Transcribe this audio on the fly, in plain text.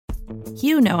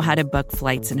You know how to book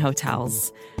flights and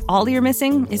hotels. All you're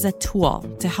missing is a tool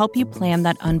to help you plan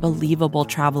that unbelievable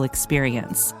travel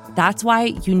experience. That's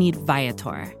why you need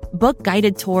Viator. Book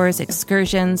guided tours,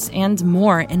 excursions, and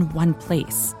more in one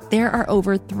place. There are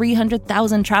over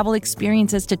 300,000 travel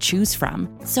experiences to choose from,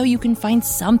 so you can find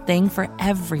something for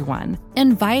everyone.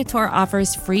 And Viator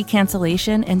offers free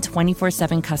cancellation and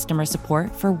 24/7 customer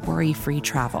support for worry-free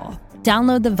travel.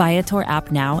 Download the Viator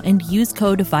app now and use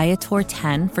code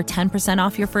Viator10 for 10%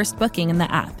 off your first booking in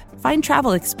the app. Find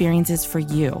travel experiences for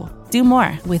you. Do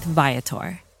more with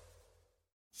Viator.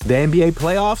 The NBA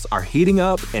playoffs are heating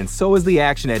up, and so is the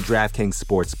action at DraftKings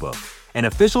Sportsbook, an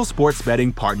official sports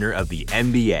betting partner of the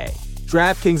NBA.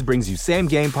 DraftKings brings you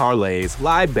same-game parlays,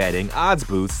 live betting, odds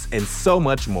boosts, and so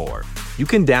much more. You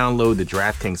can download the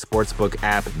DraftKings Sportsbook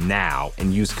app now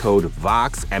and use code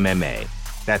VOXMMA.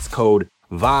 That's code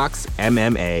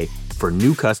VOXMMA for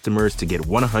new customers to get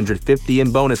 $150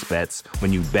 in bonus bets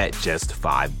when you bet just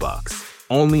 $5.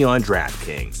 Only on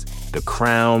DraftKings. The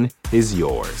crown is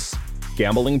yours.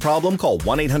 Gambling problem? Call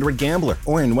 1-800-GAMBLER.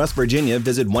 Or in West Virginia,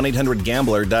 visit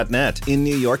 1-800-GAMBLER.net. In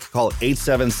New York, call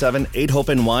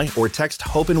 877-8-HOPE-NY or text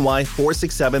HOPE-NY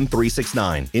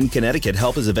 467-369. In Connecticut,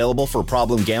 help is available for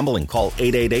problem gambling. Call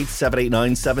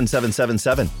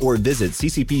 888-789-7777 or visit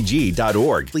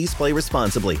ccpg.org. Please play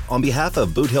responsibly. On behalf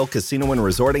of Boot Hill Casino and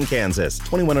Resort in Kansas,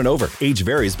 21 and over. Age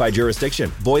varies by jurisdiction.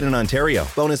 Void in Ontario.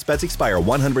 Bonus bets expire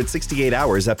 168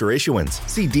 hours after issuance.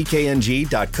 See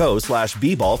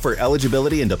dkng.co/bball for eligibility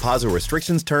and deposit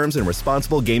restrictions, terms, and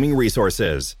responsible gaming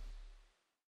resources.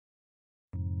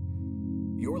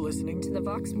 You're listening to the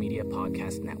Vox Media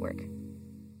Podcast Network.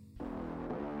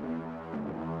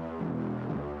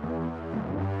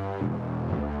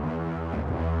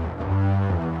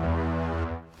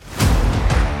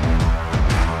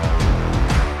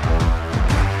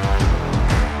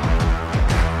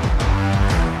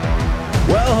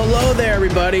 Well, hello there,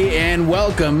 everybody, and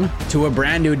welcome to a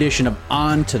brand new edition of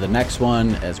On to the Next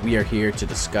One, as we are here to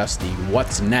discuss the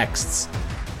What's Nexts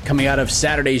coming out of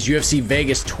Saturday's UFC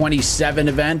Vegas 27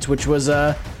 event, which was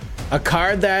a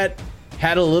card that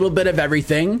had a little bit of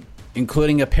everything,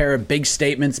 including a pair of big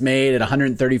statements made at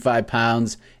 135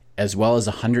 pounds as well as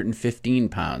 115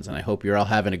 pounds. And I hope you're all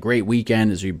having a great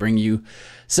weekend as we bring you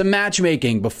some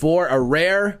matchmaking before a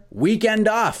rare weekend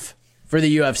off for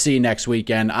the UFC next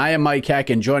weekend. I am Mike Heck,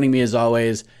 and joining me as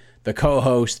always, the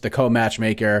co-host, the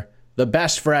co-matchmaker, the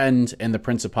best friend, and the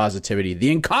Prince of Positivity, the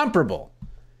incomparable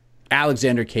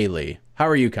Alexander K. Lee. How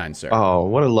are you, kind sir? Oh,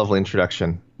 what a lovely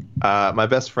introduction. My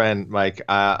best friend, Mike,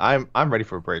 I'm ready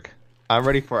for a break. I'm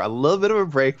ready for a little bit of a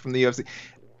break from the UFC.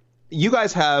 You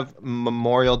guys have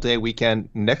Memorial Day weekend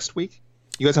next week?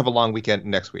 You guys have a long weekend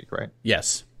next week, right?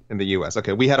 Yes. In the US.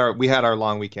 Okay, we had our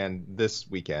long weekend this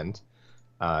weekend.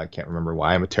 I can't remember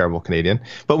why. I'm a terrible Canadian,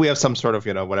 but we have some sort of,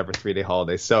 3-day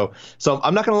holiday. So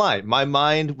I'm not gonna lie, my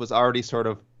mind was already sort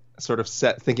of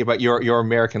set thinking about your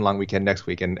American long weekend next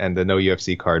week and the no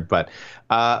UFC card. But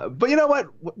you know what?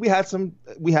 We had some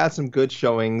good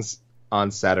showings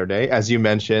on Saturday, as you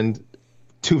mentioned.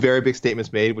 Two very big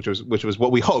statements made, which was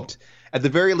what we hoped. At the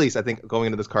very least, I think going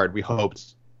into this card, we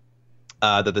hoped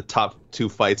that the top two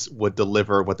fights would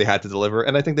deliver what they had to deliver,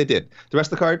 and I think they did. The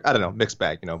rest of the card, I don't know, mixed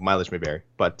bag. Mileage may vary,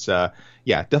 but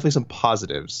yeah, definitely some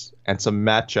positives and some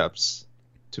matchups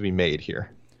to be made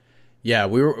here. Yeah,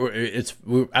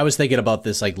 I was thinking about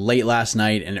this like late last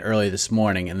night and early this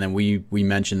morning, and then we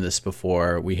mentioned this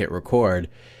before we hit record.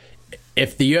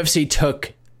 If the UFC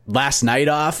took last night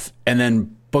off and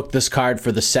then booked this card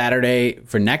for next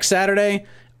Saturday,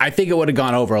 I think it would have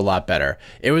gone over a lot better.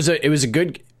 It was a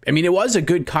good. I mean, it was a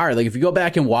good card. Like, if you go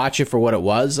back and watch it for what it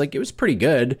was, like, it was pretty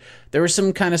good. There were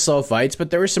some kind of slow fights, but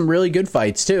there were some really good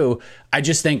fights, too. I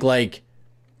just think, like,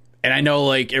 and I know,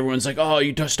 like, everyone's like, oh,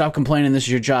 you stop complaining, this is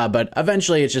your job. But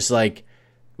eventually, it's just, like,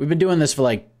 we've been doing this for,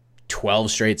 like, 12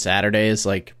 straight Saturdays.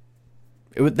 Like,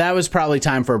 that was probably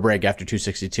time for a break after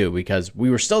 262 because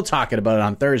we were still talking about it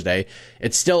on Thursday.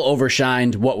 It still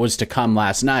overshined what was to come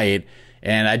last night.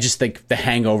 And I just think the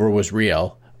hangover was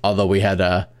real, although we had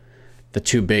the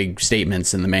two big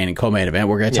statements in the main and co-main event.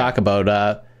 We're going to talk about.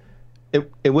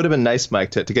 It would have been nice,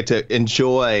 Mike, to get to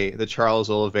enjoy the Charles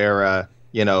Oliveira,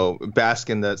 bask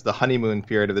in the honeymoon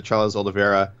period of the Charles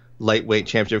Oliveira lightweight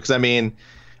championship. Because, I mean,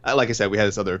 like I said, we had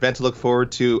this other event to look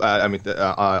forward to.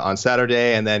 On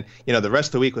Saturday, and then the rest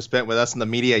of the week was spent with us in the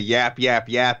media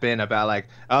yapping about like,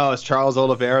 oh, is Charles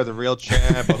Oliveira the real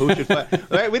champ? Or who should fight?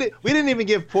 Right? We didn't even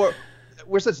give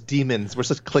we're such demons. We're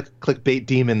such clickbait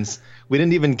demons. We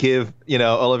didn't even give,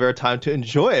 Oliveira time to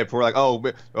enjoy it. We're like, oh,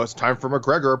 it's time for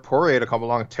McGregor or Poirier to come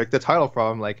along and take the title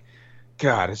from him. Like,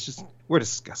 God, we're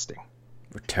disgusting.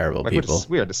 We're terrible people.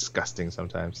 We are disgusting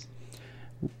sometimes.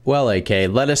 Well, AK,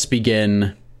 let us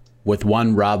begin with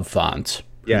one Rob Font.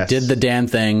 Yes. Who did the damn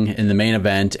thing in the main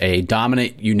event, a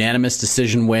dominant, unanimous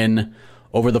decision win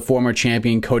over the former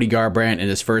champion Cody Garbrandt in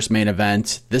his first main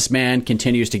event. This man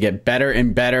continues to get better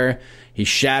and better. He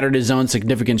shattered his own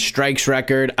significant strikes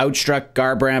record, outstruck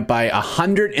Garbrandt by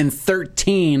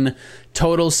 113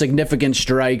 total significant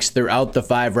strikes throughout the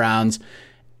 5 rounds.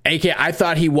 AK, I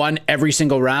thought he won every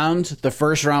single round. The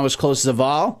first round was closest of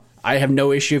all. I have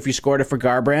no issue if you scored it for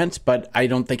Garbrandt, but I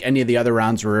don't think any of the other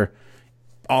rounds were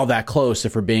all that close,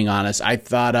 if we're being honest. I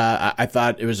thought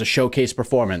it was a showcase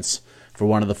performance for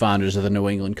one of the founders of the New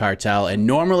England Cartel. And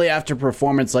normally after a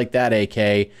performance like that,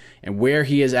 AK, and where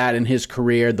he is at in his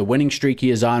career, the winning streak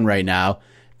he is on right now,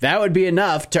 that would be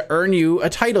enough to earn you a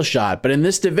title shot. But in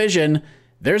this division,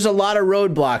 there's a lot of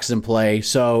roadblocks in play.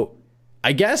 So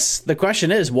I guess the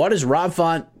question is, what does Rob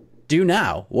Font do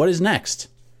now? What is next?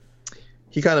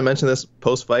 He kind of mentioned this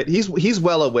post-fight. He's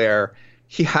well aware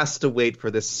he has to wait for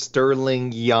this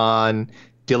Sterling, Jan,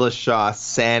 Dillashaw,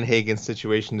 Sandhagen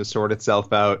situation to sort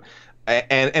itself out.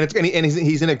 And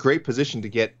he's in a great position to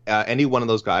get any one of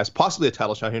those guys, possibly a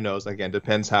title shot. Who knows? Again,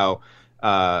 depends how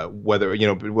whether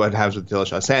what happens with the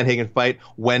Dillashaw Sandhagen fight.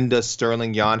 When does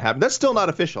Sterling Jan happen? That's still not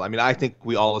official. I mean, I think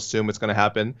we all assume it's going to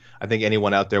happen. I think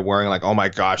anyone out there worrying like, oh my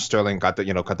gosh, Sterling got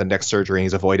the neck surgery and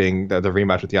he's avoiding the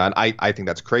rematch with Jan. I think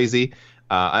that's crazy.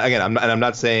 Again, I'm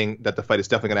not saying that the fight is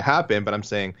definitely going to happen, but I'm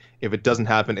saying if it doesn't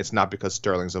happen, it's not because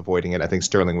Sterling's avoiding it. I think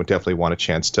Sterling would definitely want a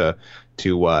chance to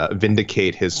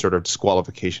vindicate his sort of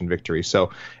disqualification victory.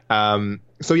 So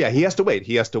yeah, he has to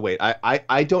wait.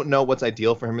 I don't know what's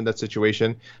ideal for him in that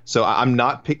situation. So I'm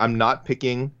not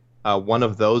picking one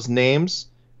of those names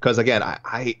because again,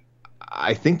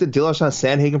 I think the Dillashaw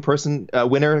Sandhagen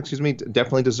winner,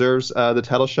 definitely deserves the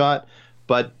title shot.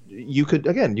 But you can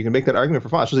make that argument for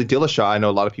Font. Especially Dillashaw. I know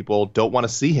a lot of people don't want to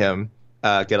see him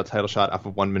get a title shot off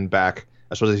of one man back,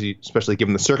 especially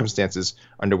given the circumstances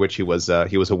under which he was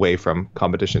away from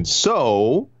competition.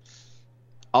 So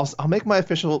I'll make my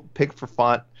official pick for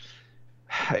Font.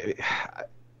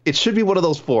 It should be one of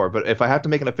those 4, but if I have to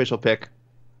make an official pick,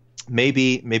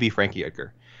 maybe Frankie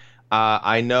Edgar.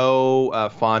 I know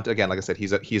Font, again, like I said,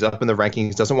 he's up in the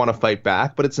rankings, doesn't want to fight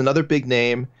back, but it's another big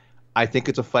name. I think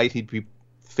it's a fight he'd be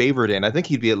favored in. I think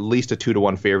he'd be at least a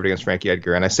 2-1 favorite against Frankie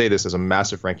Edgar, and I say this as a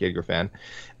massive Frankie Edgar fan.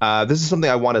 This is something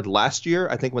I wanted last year.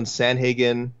 I think when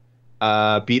Sandhagen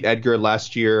beat Edgar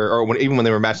last year, or even when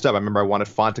they were matched up, I remember I wanted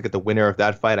Font to get the winner of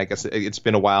that fight. I guess it's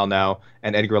been a while now,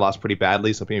 and Edgar lost pretty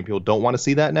badly, so people don't want to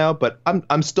see that now. But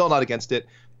I'm still not against it,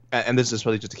 and this is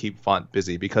really just to keep Font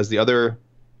busy because the other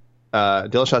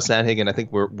Dillashaw Sandhagen, I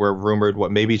think we're rumored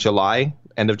maybe July,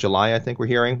 end of July. I think we're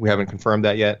hearing. We haven't confirmed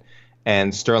that yet.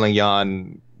 And Sterling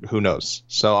Jan, who knows?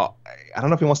 So I don't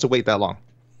know if he wants to wait that long.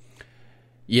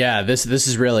 Yeah, this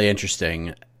is really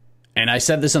interesting. And I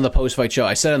said this on the post-fight show.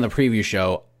 I said on the preview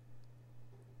show,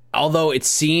 although it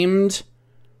seemed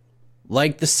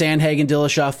like the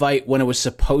Sandhagen-Dillashaw fight when it was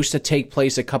supposed to take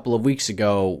place a couple of weeks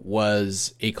ago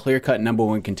was a clear-cut number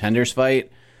 1 contenders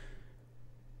fight,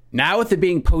 now with it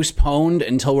being postponed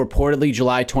until reportedly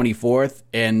July 24th,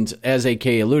 and as AK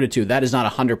alluded to, that is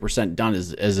not 100% done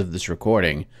as of this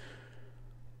recording,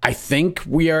 I think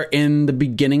we are in the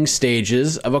beginning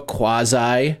stages of a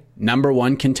quasi number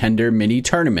 1 contender mini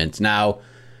tournament. Now,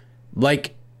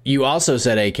 like you also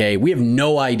said, AK, we have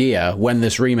no idea when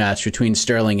this rematch between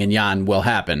Sterling and Jan will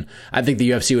happen. I think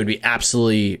the UFC would be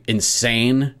absolutely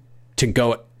insane to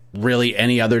go really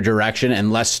any other direction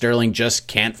unless Sterling just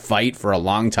can't fight for a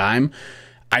long time.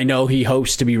 I know he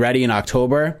hopes to be ready in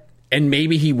October, and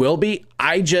maybe he will be.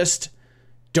 I just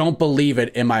don't believe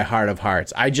it in my heart of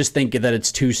hearts. I just think that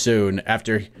it's too soon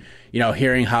after,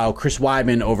 hearing how Chris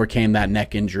Weidman overcame that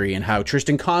neck injury and how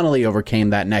Tristan Connolly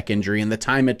overcame that neck injury and the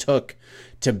time it took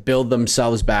to build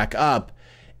themselves back up.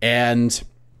 And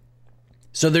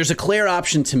so there's a clear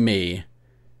option to me.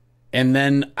 And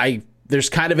then there's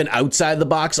kind of an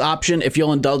outside-the-box option, if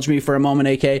you'll indulge me for a moment,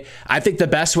 AK. I think the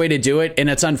best way to do it, and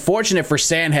it's unfortunate for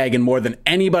Sandhagen more than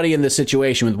anybody in this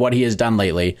situation with what he has done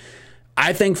lately,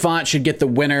 I think Font should get the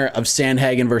winner of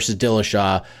Sandhagen versus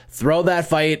Dillashaw, throw that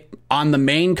fight on the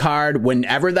main card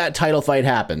whenever that title fight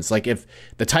happens. Like, if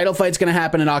the title fight's going to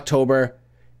happen in October,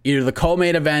 either the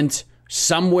co-main event,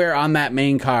 somewhere on that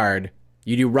main card,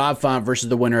 you do Rob Font versus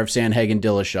the winner of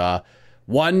Sandhagen-Dillashaw.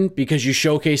 1, because you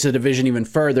showcase the division even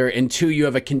further, and 2, you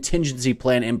have a contingency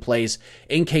plan in place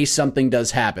in case something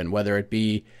does happen, whether it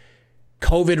be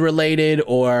COVID-related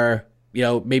or,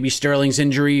 maybe Sterling's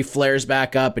injury flares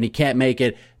back up and he can't make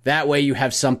it. That way you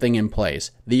have something in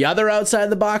place. The other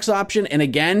outside-the-box option, and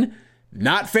again,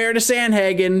 not fair to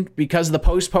Sandhagen because the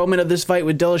postponement of this fight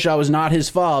with Dillashaw was not his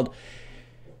fault.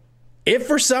 If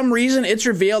for some reason it's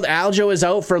revealed Aljo is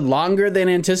out for longer than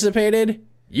anticipated,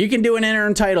 you can do an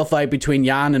interim title fight between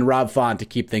Jan and Rob Font to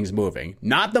keep things moving.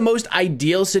 Not the most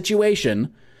ideal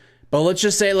situation, but let's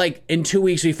just say like in 2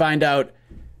 weeks we find out,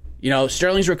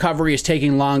 Sterling's recovery is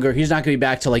taking longer. He's not going to be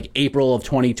back till like April of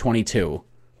 2022.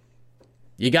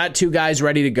 You got two guys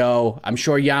ready to go. I'm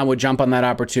sure Jan would jump on that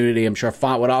opportunity. I'm sure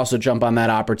Font would also jump on that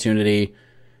opportunity.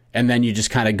 And then you just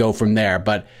kind of go from there.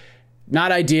 But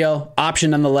not ideal.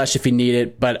 Option nonetheless if you need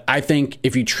it. But I think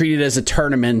if you treat it as a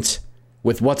tournament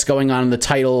with what's going on in the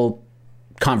title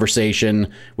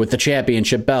conversation with the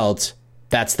championship belt,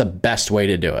 that's the best way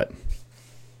to do it.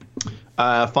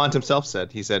 Font himself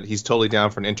said he's totally down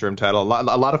for an interim title. A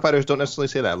lot of fighters don't necessarily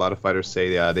say that. A lot of fighters say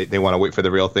they want to wait for the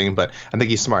real thing, but I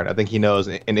think he's smart. I think he knows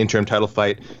an interim title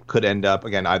fight could end up,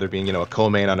 again, either being a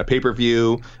co-main on a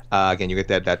pay-per-view. Again, you get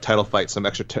that title fight, some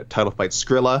extra title fight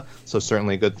Skrilla, so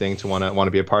certainly a good thing to want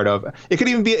to be a part of. It could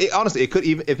even be, honestly,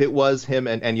 if it was him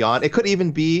and Jan, it could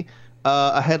even be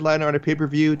a headliner on a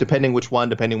pay-per-view, depending which one,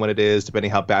 depending when it is,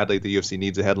 depending how badly the UFC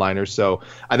needs a headliner. So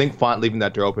I think Font leaving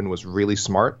that door open was really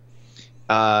smart.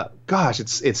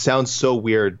 It sounds so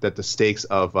weird that the stakes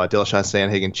of Dillashaw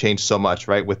and Sandhagen changed so much,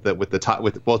 right? With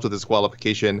both with his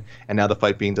qualification and now the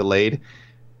fight being delayed,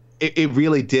 it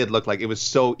really did look like it was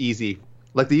so easy.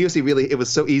 Like the UFC it was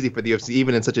so easy for the UFC,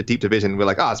 even in such a deep division. We're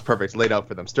like, it's perfect, it's laid out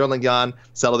for them. Sterling Jan,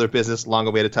 settle their business,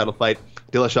 long-awaited title fight.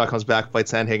 Dillashaw comes back,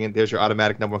 fights Sandhagen. There's your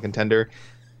automatic number one contender.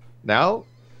 Now,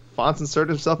 Font's inserted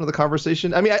himself into the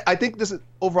conversation. I mean, I think this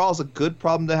overall is a good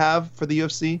problem to have for the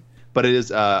UFC. But it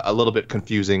is a little bit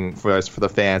confusing for the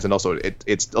fans, and also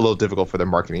it's a little difficult for their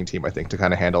marketing team, I think, to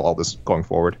kind of handle all this going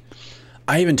forward.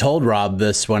 I even told Rob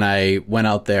this when I went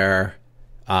out there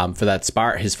for that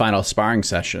his final sparring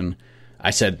session.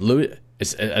 I said,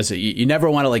 you never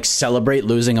want to like celebrate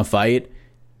losing a fight,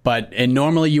 and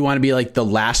normally you want to be like the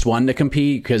last one to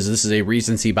compete because this is a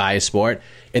recency bias sport.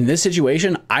 In this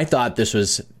situation, I thought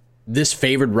this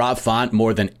favored Rob Font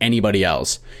more than anybody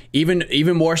else. Even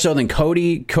more so than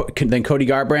Cody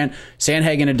Garbrandt,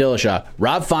 Sandhagen, and Dillashaw.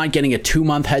 Rob Font getting a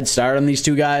 2-month head start on these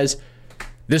two guys.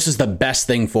 This is the best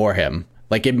thing for him.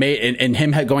 Like it made, and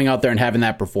him going out there and having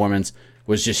that performance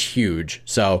was just huge.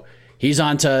 So he's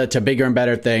on to bigger and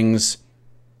better things,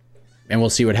 and we'll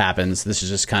see what happens. This is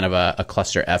just kind of a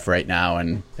cluster F right now,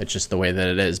 and it's just the way that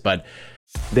it is. But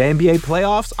the NBA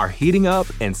playoffs are heating up,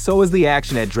 and so is the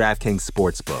action at DraftKings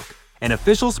Sportsbook, an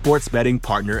official sports betting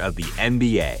partner of the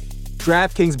NBA.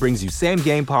 DraftKings brings you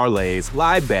same-game parlays,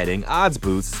 live betting, odds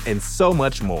boosts, and so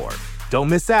much more. Don't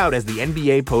miss out as the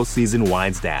NBA postseason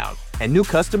winds down. And new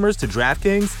customers to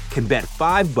DraftKings can bet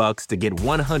 $5 to get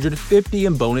 $150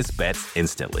 in bonus bets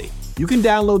instantly. You can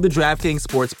download the DraftKings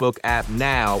Sportsbook app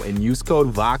now and use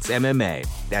code VOXMMA.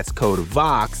 That's code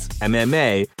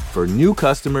VOXMMA for new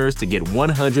customers to get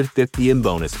 $150 in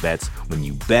bonus bets when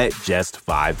you bet just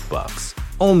 $5.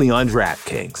 Only on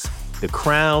DraftKings. The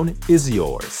crown is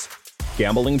yours.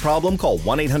 Gambling problem? Call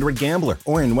 1-800-GAMBLER.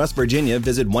 Or in West Virginia,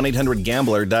 visit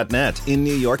 1-800-GAMBLER.net. In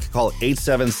New York, call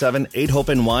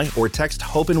 877-8-HOPE-NY or text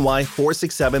HOPE-NY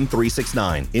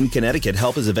 467-369. In Connecticut,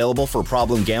 help is available for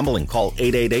problem gambling. Call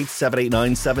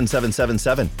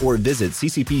 888-789-7777 or visit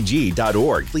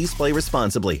ccpg.org. Please play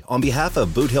responsibly. On behalf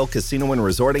of Boot Hill Casino and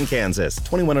Resort in Kansas,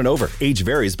 21 and over. Age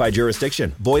varies by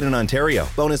jurisdiction. Void in Ontario.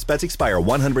 Bonus bets expire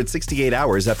 168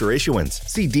 hours after issuance.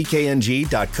 See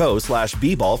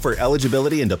dkng.co/bball for eligibility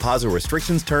and deposit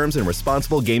restrictions, terms, and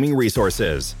responsible gaming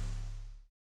resources.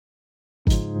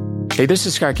 Hey, this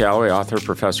is Scott Galloway, author,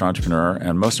 professor, entrepreneur,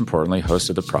 and most importantly, host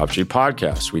of the Prop G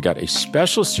podcast. We got a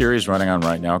special series running on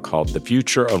right now called The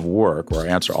Future of Work, where I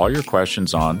answer all your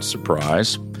questions on,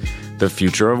 surprise, the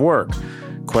future of work.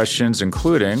 Questions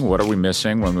including, what are we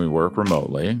missing when we work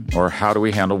remotely? Or how do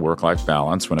we handle work-life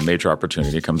balance when a major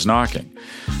opportunity comes knocking?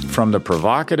 From the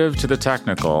provocative to the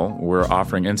technical, we're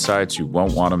offering insights you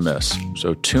won't want to miss.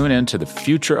 So tune in to The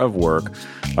Future of Work,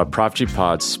 a Prop G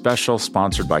Pod special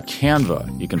sponsored by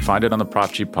Canva. You can find it on the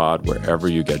Prop G Pod wherever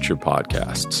you get your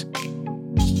podcasts.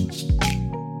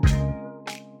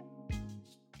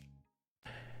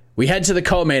 we head to the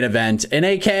co-main event, and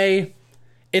AK,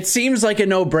 it seems like a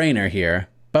no-brainer here.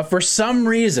 But for some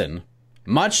reason,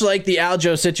 much like the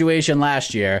Aljo situation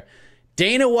last year,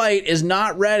 Dana White is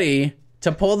not ready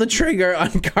to pull the trigger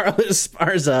on Carla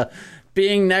Esparza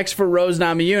being next for Rose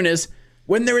Namajunas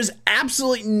when there is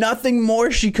absolutely nothing more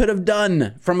she could have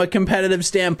done from a competitive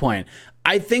standpoint.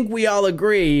 I think we all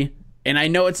agree, and I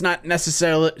know it's not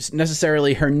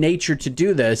necessarily her nature to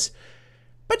do this,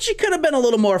 But she could have been a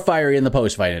little more fiery in the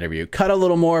post-fight interview. Cut a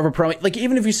little more of a promo. Like,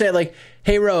 even if you say, like,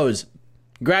 hey, Rose,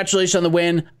 congratulations on the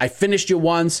win. I finished you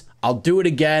once. I'll do it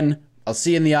again. I'll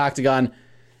see you in the octagon.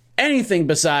 Anything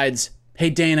besides, hey,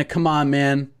 Dana, come on,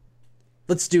 man.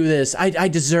 Let's do this. I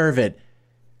deserve it.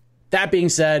 That being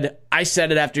said, I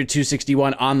said it after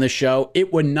 261 on the show.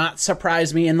 It would not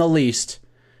surprise me in the least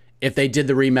if they did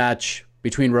the rematch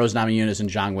between Rose Namajunas and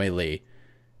Zhang Wei Li.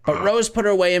 But Rose put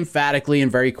her away emphatically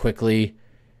and very quickly.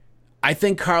 I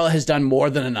think Carla has done more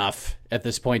than enough at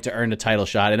this point to earn a title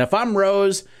shot. And if I'm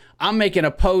Rose, I'm making a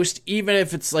post, even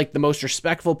if it's like the most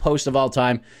respectful post of all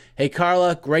time. Hey,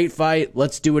 Carla, great fight.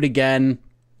 Let's do it again.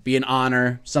 Be an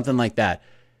honor, something like that.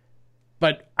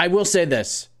 But I will say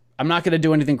this. I'm not going to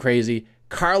do anything crazy.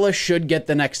 Carla should get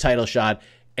the next title shot.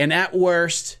 And at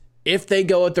worst, if they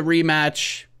go with the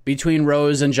rematch between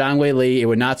Rose and Zhang Wei Li, it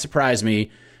would not surprise me.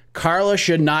 Carla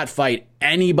should not fight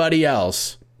anybody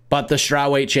else but the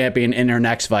strawweight champion in her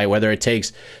next fight, whether it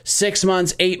takes 6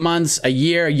 months, 8 months, a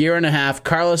year and a half.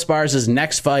 Carla Esparza's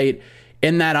next fight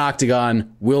in that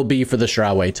octagon will be for the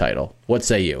strawweight title. What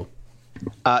say you?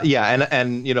 Yeah,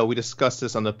 and you know, we discussed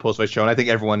this on the post-fight show, and I think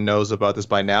everyone knows about this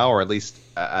by now, or at least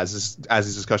as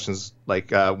these discussions,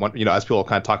 like as people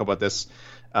kind of talk about this,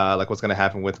 like what's going to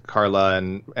happen with Carla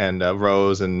and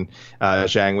Rose and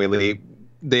Zhang Wei Li.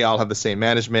 They all have the same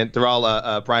management. They're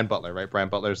all Brian Butler, right? Brian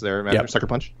Butler's their manager, Sucker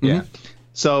Punch. Mm-hmm. Yeah.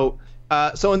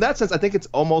 So in that sense, I think it's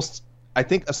almost. I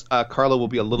think Carla will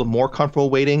be a little more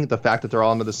comfortable waiting. The fact that they're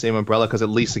all under the same umbrella, because at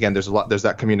least again, there's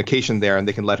that communication there, and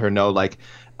they can let her know, like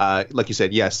you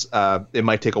said, yes, it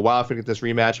might take a while for get this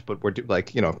rematch, but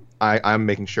I'm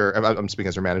making sure. I'm speaking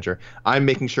as her manager. I'm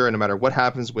making sure, no matter what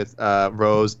happens with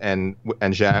Rose and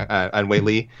Zhang and Wei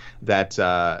Li,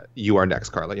 that you are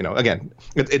next, Carla. You know, again,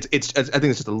 I think it's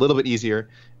just a little bit easier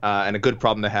and a good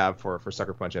problem to have for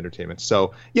Sucker Punch Entertainment.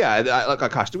 So yeah,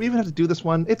 gosh, do we even have to do this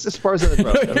one? It's as far as the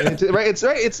road. I mean,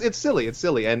 it's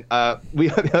silly. And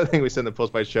the other thing we said in the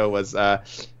post-fight show was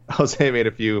Jose made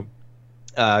a few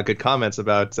good comments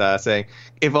about saying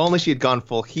if only she had gone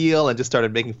full heel and just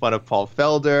started making fun of Paul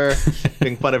Felder,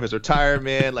 making fun of his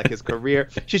retirement, like his career.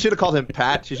 She should have called him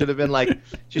Pat. She should have been like,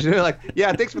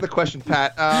 yeah, thanks for the question,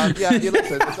 Pat. Yeah,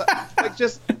 listen, it's like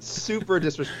just super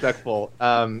disrespectful.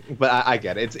 But I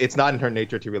get it. It's not in her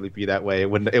nature to really be that way. It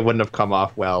wouldn't have come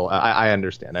off well. I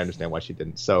understand. I understand why she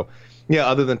didn't. So yeah,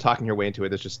 other than talking her way into it,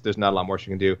 there's not a lot more she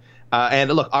can do.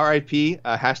 And look, R.I.P.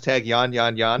 Hashtag Yan.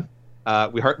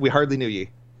 We hardly knew ye.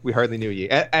 We hardly knew ye.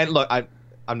 And look,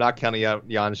 I'm not counting out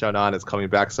Yan Xiaonan as coming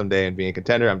back someday and being a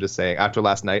contender. I'm just saying, after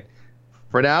last night,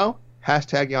 for now,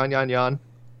 hashtag Yan.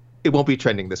 It won't be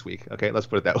trending this week. Okay, let's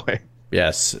put it that way.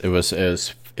 Yes, it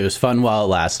was fun while it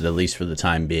lasted, at least for the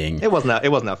time being. It wasn't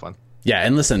that fun. Yeah,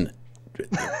 and listen,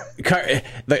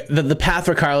 the path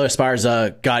for Carla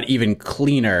Esparza got even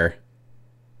cleaner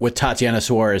with Tatiana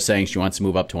Suarez saying she wants to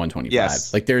move up to 125.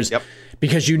 Yes. Like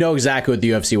because you know exactly what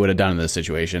the UFC would have done in this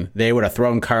situation. They would have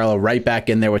thrown Carla right back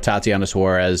in there with Tatiana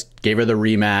Suarez, gave her the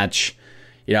rematch,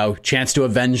 chance to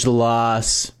avenge the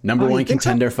loss, number one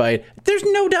contender fight. There's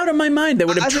no doubt in my mind they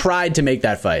would have tried to make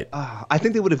that fight. I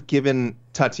think they would have given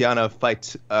Tatiana a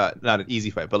fight, not an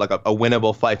easy fight, but like a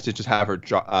winnable fight to just have her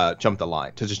jump the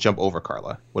line, to just jump over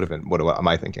Carla. Would have been, what am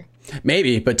I thinking?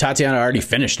 Maybe, but Tatiana already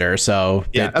finished her, so...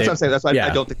 Yeah, that's what I'm saying. That's why I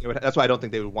don't think that's why I don't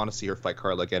think they would want to see her fight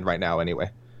Carla again right now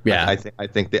anyway. Yeah, I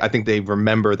think they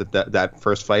remember that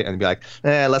first fight and be like,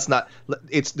 let's not.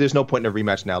 There's no point in a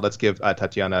rematch now. Let's give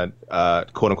Tatiana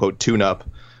quote unquote tune up,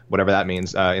 whatever that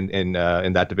means in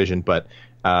that division. But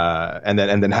and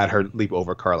then had her leap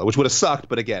over Carla, which would have sucked.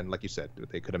 But again, like you said,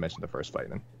 they could have mentioned the first fight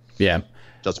and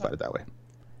justified it that way.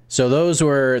 So those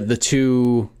were the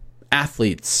two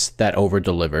athletes that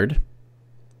over-delivered,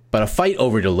 but a fight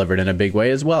over-delivered in a big way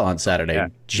as well on Saturday. Yeah.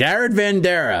 Jared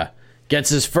Vanderaa gets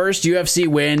his first UFC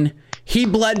win. He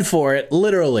bled for it,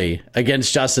 literally,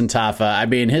 against Justin Tafa. I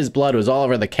mean, his blood was all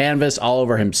over the canvas, all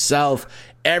over himself,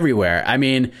 everywhere. I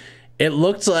mean, it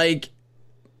looked like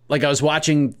I was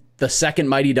watching the second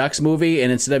Mighty Ducks movie,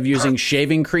 and instead of using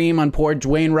shaving cream on poor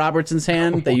Dwayne Robertson's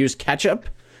hand, they used ketchup.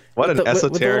 What an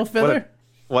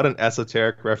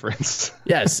esoteric reference.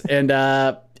 Yes, and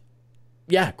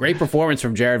great performance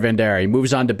from Jared Vanderaa. He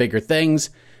moves on to bigger things.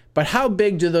 But how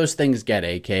big do those things get,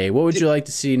 AK? What would you like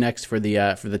to see next for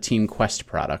the Team Quest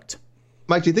product?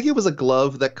 Mike, do you think it was a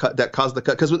glove that caused the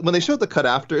cut? Because when they showed the cut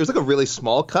after, it was like a really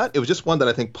small cut. It was just one that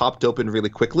I think popped open really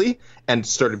quickly and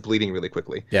started bleeding really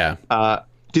quickly. Yeah.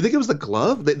 Do you think it was the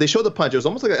glove? They showed the punch. It was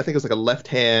almost like, I think it was like a left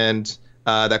hand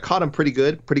that caught him pretty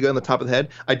good on the top of the head.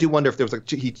 I do wonder if there was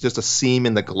just a seam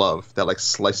in the glove that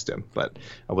sliced him, but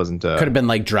I wasn't. Could have been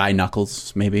like dry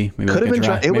knuckles, maybe. Could have been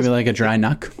dry. Maybe like a dry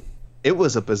knuck. It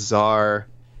was a bizarre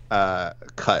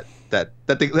cut that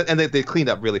they cleaned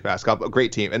up really fast. Got a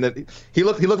great team, and then he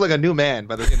looked like a new man in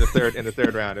the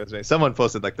third round. It was amazing. Someone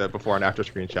posted the before and after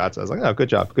screenshots. I was like, oh, good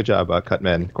job,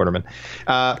 Cutman, Quarterman.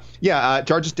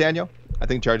 Jarvis Daniel. I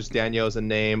think Jarvis Daniel is a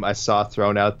name I saw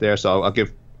thrown out there, so I'll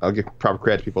give proper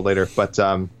credit to people later. But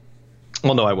no,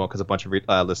 I won't, because a bunch of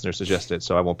listeners suggested,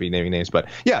 so I won't be naming names. But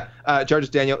yeah, Jarvis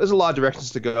Daniel. There's a lot of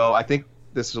directions to go. I think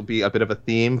this will be a bit of a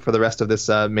theme for the rest of this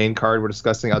main card we're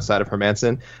discussing outside of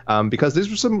Hermansson, because these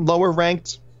were some lower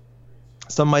ranked,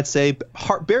 some might say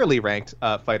barely ranked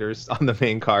fighters on the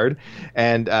main card.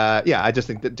 And I just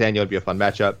think that Daniel would be a fun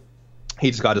matchup. He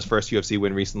just got his first UFC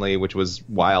win recently, which was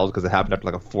wild because it happened after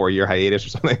a 4-year hiatus or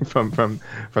something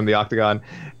from the octagon.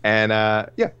 And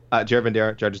Jared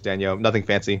Vanderaa, Jarvis Daniel, nothing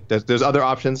fancy. There's other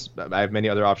options. I have many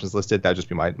other options listed. That'd just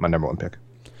be my number one pick.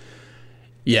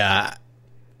 Yeah,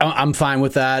 I'm fine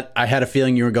with that. I had a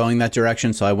feeling you were going that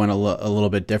direction, so I went a little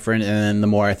bit different. And then the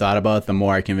more I thought about it, the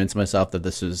more I convinced myself that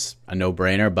this was a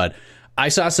no-brainer. But I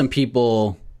saw a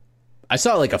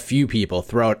few people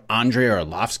throw out Andrei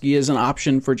Arlovsky as an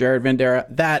option for Jared Vanderaa.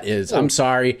 That is, I'm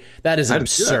sorry, that is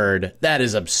absurd. That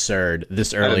is absurd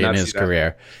this early in his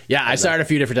career. Yeah, I saw it a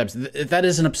few different times. That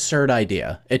is an absurd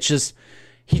idea. It's just,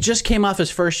 he just came off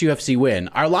his first UFC win.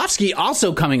 Arlovsky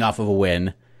also coming off of a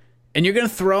win. And you're going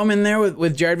to throw him in there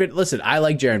with Jared Vanderaa? Listen, I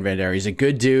like Jared Vanderaa. He's a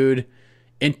good dude,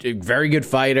 very good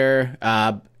fighter.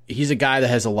 He's a guy that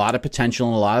has a lot of potential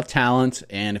and a lot of talent.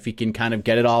 And if he can kind of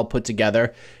get it all put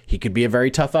together, he could be a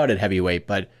very tough out at heavyweight.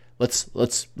 But let's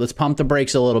pump the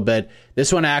brakes a little bit.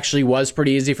 This one actually was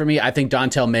pretty easy for me. I think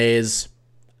Dontel Mays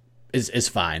is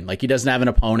fine. He doesn't have an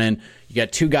opponent. You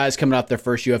got two guys coming off their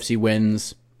first UFC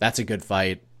wins. That's a good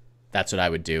fight. That's what I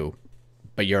would do.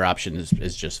 But your option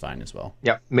is just fine as well.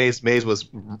 Yeah, Mays was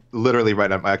literally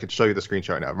right on. I could show you the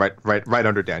screenshot now. Right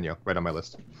under Daniel, right on my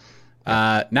list.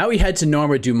 Now we head to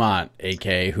Norma Dumont,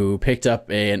 AK, who picked up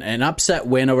an upset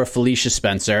win over Felicia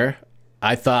Spencer.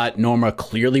 I thought Norma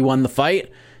clearly won the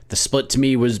fight. The split to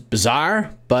me was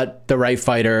bizarre, but the right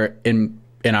fighter in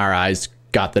our eyes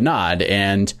got the nod.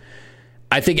 And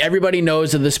I think everybody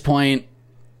knows at this point,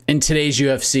 in today's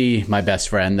UFC, my best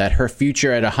friend, that her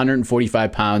future at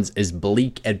 145 pounds is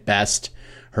bleak at best.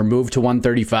 Her move to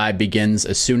 135 begins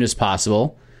as soon as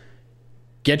possible.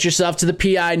 Get yourself to the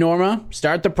PI, Norma.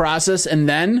 Start the process, and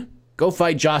then go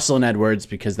fight Jocelyn Edwards,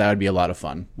 because that would be a lot of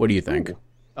fun. What do you think? Ooh.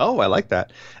 Oh, I like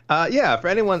that. For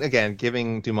anyone, again,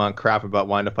 giving Dumont crap about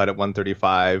wanting to fight at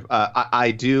 135,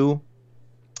 I do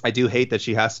hate that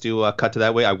she has to cut to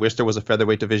that way. I wish there was a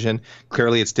featherweight division.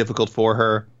 Clearly, it's difficult for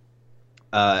her.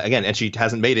 And she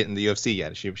hasn't made it in the UFC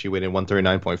yet. She went in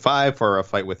 139.5 for a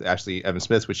fight with Ashley Evans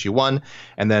Smith, which she won,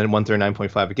 and then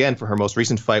 139.5 again for her most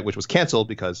recent fight, which was canceled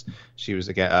because she was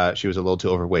a little too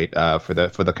overweight for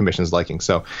the commission's liking.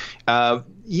 So,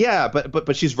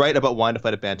 but she's right about wanting to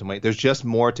fight at bantamweight. There's just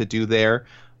more to do there.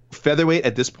 Featherweight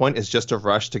at this point is just a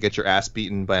rush to get your ass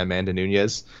beaten by Amanda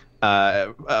Nunes.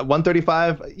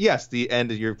 135, yes, the end,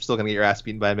 you're still going to get your ass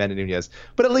beaten by Amanda Nunes,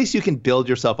 but at least you can build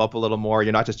yourself up a little more.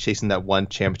 You're not just chasing that one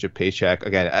championship paycheck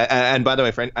again. And by the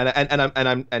way, friend,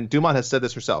 and Dumont has said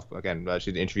this herself. Again,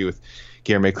 she did an interview with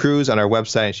Guilherme Cruz on our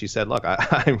website, and she said, "Look,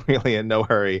 I'm really in no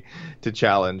hurry to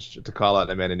call out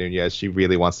Amanda Nunes. She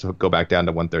really wants to go back down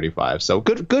to 135. So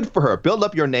good for her. Build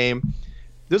up your name.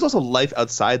 There's also life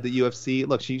outside the UFC.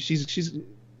 Look, she's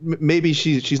maybe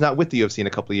she's not with the UFC in a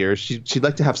couple of years. She'd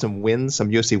like to have some wins, some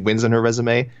UFC wins on her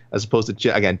resume, as opposed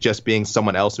to just being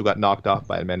someone else who got knocked off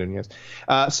by Amanda Nunes.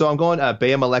 So I'm going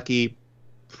Bea Malecki.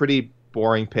 Pretty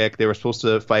boring pick. They were supposed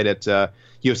to fight at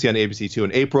UFC on ABC2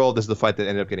 in April. This is the fight that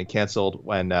ended up getting canceled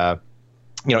when Aaron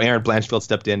Blanchfield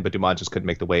stepped in, but Dumont just couldn't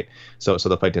make the weight, so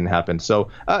the fight didn't happen. So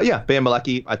Bea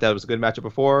Malecki, I thought it was a good matchup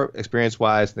before. Experience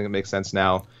wise, I think it makes sense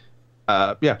now.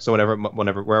 So wherever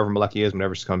Malecki is,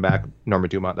 whenever she's coming back, Norma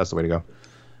Dumont, that's the way to go.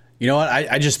 You know what?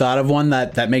 I just thought of one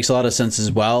that makes a lot of sense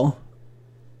as well,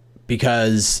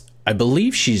 because I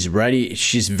believe she's ready.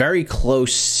 She's very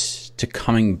close to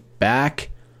coming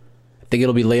back. I think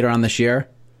it'll be later on this year.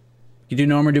 You do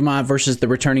Norma Dumont versus the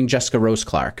returning Jessica Rose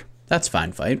Clark. That's a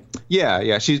fine fight.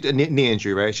 Yeah. She's a knee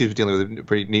injury, right? She's dealing with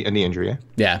a knee injury.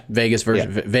 Yeah. Vegas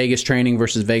training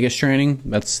versus Vegas training.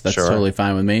 That's sure. Totally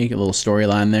fine with me. A little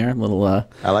storyline there.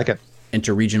 I like it.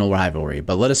 Interregional rivalry.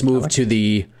 But let us move to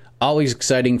the always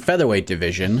exciting featherweight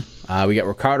division. We got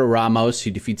Ricardo Ramos,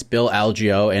 who defeats Bill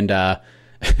Algeo, and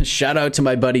shout out to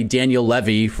my buddy Daniel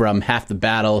Levy from Half the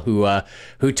Battle, who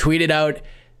tweeted out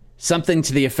something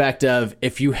to the effect of,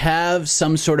 if you have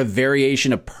some sort of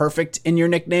variation of perfect in your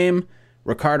nickname,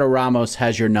 Ricardo Ramos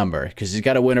has your number, because he's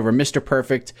got a win over Mr.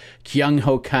 Perfect, Kyung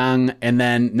Ho Kang, and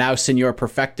then now Senor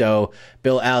Perfecto,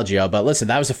 Bill Algeo. But listen,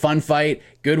 that was a fun fight.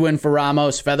 Good win for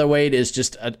Ramos. Featherweight is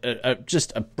just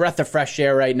a breath of fresh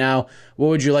air right now. What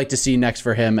would you like to see next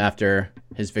for him after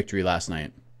his victory last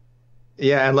night?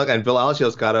 Yeah, and look, and Bill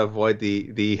Algeo's got to avoid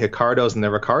the Ricardos and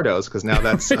the Ricardos, because now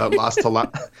that's lost to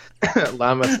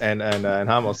Lamas and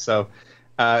Ramos. So,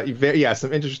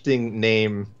 some interesting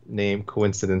name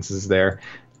coincidences there.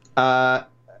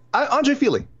 Andre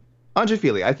Fili.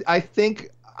 I think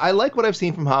I like what I've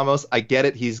seen from Ramos. I get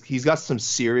it. He's got some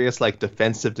serious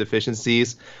defensive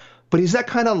deficiencies, but he's that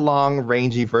kind of long,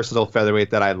 rangy, versatile featherweight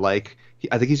that I like.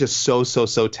 I think he's just so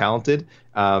talented.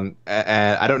 And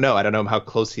I don't know how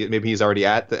close maybe he's already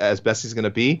at as best he's going to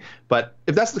be. But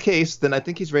if that's the case, then I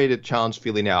think he's ready to challenge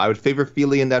Fili now. I would favor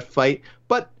Fili in that fight,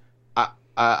 but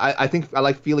I think I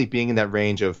like Fili being in that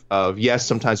range of yes,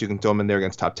 sometimes you can throw him in there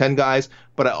against top 10 guys,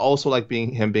 but I also like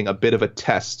him being a bit of a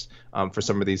test for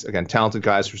some of these, again, talented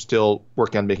guys who are still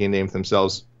working on making a name for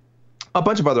themselves. A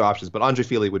bunch of other options, but Andre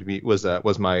Fili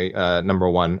was my number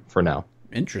one for now.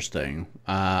 Interesting.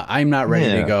 I'm not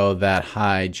ready to go that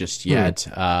high just yet,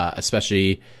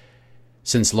 especially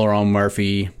since Laurent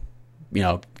Murphy,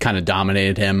 kind of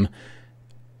dominated him.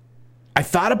 I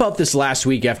thought about this last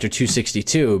week after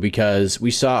 262 because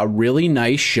we saw a really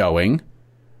nice showing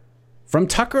from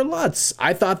Tucker Lutz.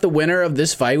 I thought the winner of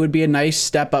this fight would be a nice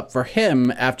step up for him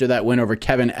after that win over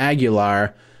Kevin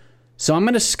Aguilar. So I'm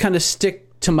going to kind of stick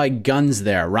to my guns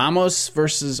there. Ramos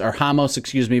versus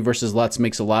Lutz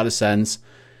makes a lot of sense.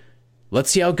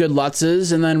 Let's see how good Lutz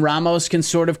is, and then Ramos can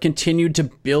sort of continue to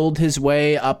build his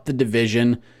way up the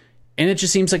division. And it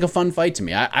just seems like a fun fight to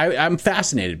me. I'm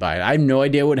fascinated by it. I have no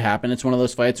idea what would happen. It's one of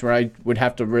those fights where I would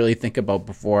have to really think about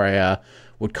before I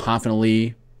would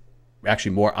confidently,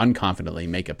 actually more unconfidently,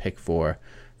 make a pick for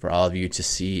all of you to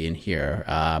see and hear.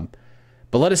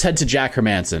 But let us head to Jack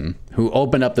Hermansson, who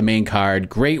opened up the main card.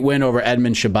 Great win over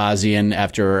Edmund Shabazian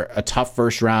after a tough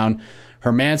first round.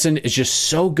 Hermansson is just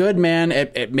so good, man,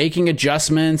 at making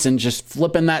adjustments and just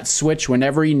flipping that switch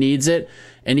whenever he needs it.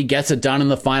 And he gets it done in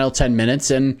the final 10 minutes.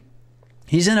 And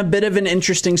he's in a bit of an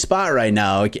interesting spot right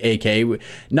now, AK.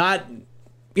 Not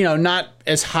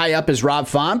as high up as Rob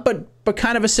Font, but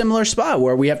kind of a similar spot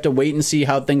where we have to wait and see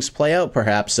how things play out,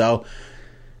 perhaps. So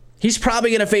he's probably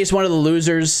going to face one of the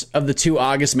losers of the two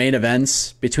August main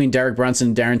events between Derek Brunson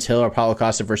and Darren Till, or Paulo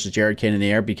Costa versus Jared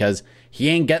Cannonier, because he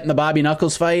ain't getting the Bobby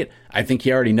Knuckles fight. I think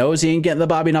he already knows he ain't getting the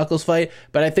Bobby Knuckles fight,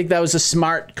 but I think that was a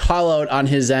smart call out on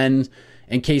his end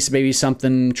in case maybe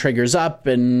something triggers up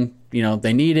and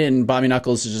they need it, and Bobby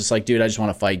Knuckles is just like, dude, I just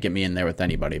want to fight, get me in there with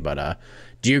anybody. But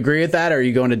do you agree with that, or are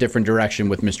you going a different direction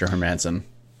with Mr. Hermansson?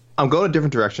 I'm going a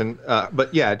different direction,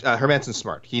 but yeah, Hermansson's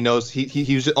smart. He knows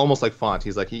he's almost like Font.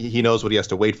 He's like he knows what he has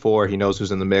to wait for. He knows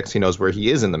who's in the mix. He knows where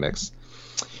he is in the mix.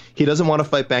 He doesn't want to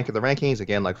fight bank of the rankings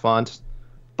again like Font,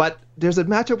 but there's a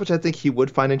matchup which I think he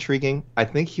would find intriguing. I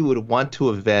think he would want to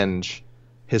avenge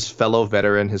his fellow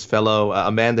veteran, his fellow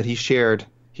a man that he shared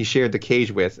the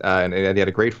cage with, and he had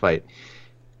a great fight.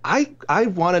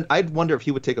 I'd wonder if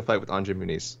he would take a fight with Andre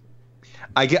Muniz.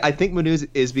 I think Muniz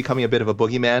is becoming a bit of a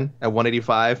boogeyman at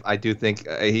 185. I do think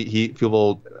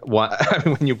people want. I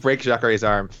mean, when you break Jacare's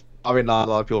arm, probably not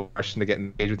a lot of people are rushing to get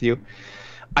engaged with you.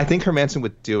 I think Hermansson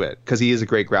would do it because he is a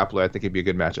great grappler. I think it'd be a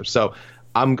good matchup. So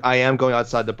I am going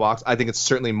outside the box. I think it's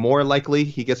certainly more likely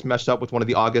he gets meshed up with one of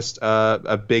the August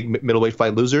big middleweight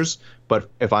fight losers. But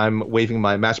if I'm waving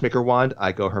my matchmaker wand,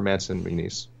 I go Hermansson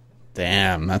Muniz.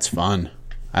 Damn, that's fun.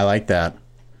 I like that.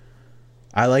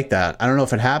 I don't know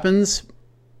if it happens.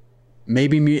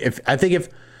 Maybe if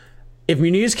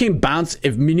Muniz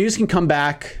can come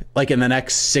back like in the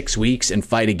next 6 weeks and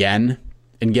fight again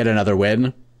and get another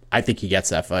win, I think he gets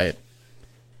that fight.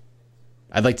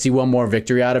 I'd like to see one more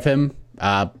victory out of him.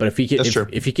 But if he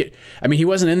could, I mean, he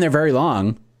wasn't in there very long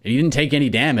and he didn't take any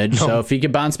damage. No. So if he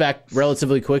could bounce back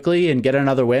relatively quickly and get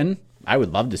another win, I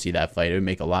would love to see that fight. It would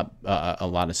make a lot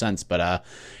of sense. But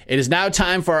it is now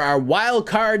time for our wild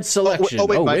card selection.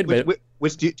 Wait a minute.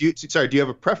 Which do you have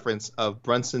a preference of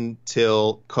Brunson,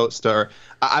 Till, Costa?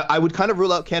 I would kind of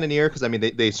rule out Cannonier because I mean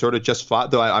they sort of just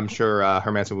fought, though I'm sure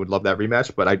Hermansson would love that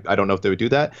rematch, but I don't know if they would do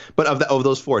that. But of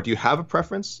those four, do you have a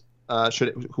preference?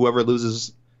 Should whoever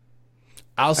loses?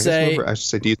 I should say, who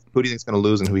do you think is going to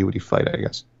lose and who would he fight? I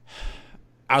guess.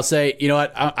 I'll say, you know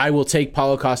what? I will take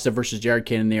Paulo Costa versus Jared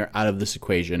Cannonier out of this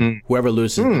equation. Whoever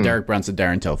loses the Derek Brunson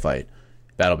Darren Till fight,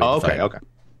 that'll be the fight.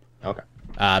 Okay.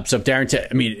 So if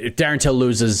Darren Till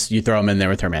loses, you throw him in there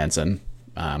with Hermansson.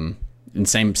 And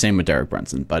same with Derek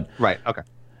Brunson. But right, okay.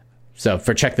 So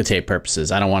for check the tape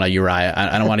purposes, I don't want to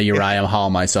Uriah Hall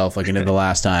myself like I did the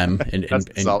last time.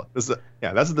 That's what this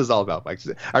is all about, Mike.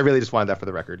 I really just wanted that for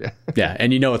the record. Yeah,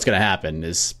 and you know what's going to happen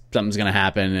is something's going to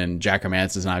happen, and Jack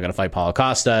Hermansson's not going to fight Paulo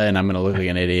Costa, and I'm going to look like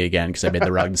an idiot again because I made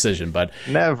the wrong decision. But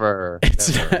never.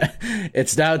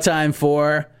 It's now time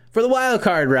for the wild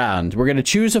card round. We're going to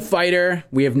choose a fighter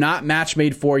we have not match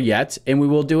made for yet, and we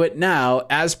will do it now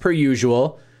as per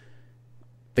usual.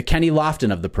 The Kenny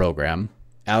Lofton of the program.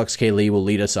 Alex K. Lee will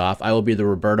lead us off. I will be the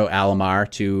Roberto Alomar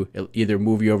to either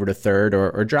move you over to third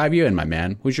or drive you in, my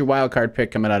man. Who's your wild card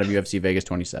pick coming out of UFC Vegas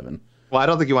 27? Well, I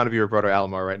don't think you want to be Roberto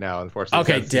Alomar right now,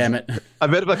 unfortunately. Okay, damn it. A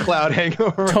bit of a cloud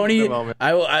hangover. Tony,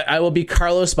 I will be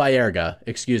Carlos Baerga.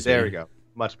 Excuse me. There we go.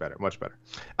 Much better.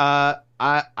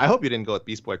 I hope you didn't go with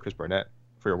Beast Boy Chris Barnett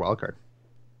for your wild card.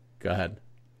 Go ahead.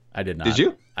 I did not. Did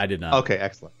you? I did not. Okay,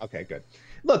 excellent. Okay, good.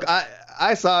 Look,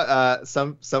 I saw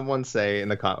someone say in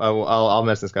the I'll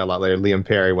mention this guy a lot later. Liam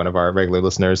Perry, one of our regular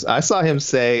listeners, I saw him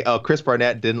say, "Oh, Chris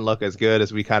Barnett didn't look as good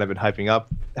as we kind of had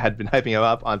been hyping him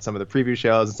up on some of the preview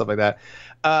shows and stuff like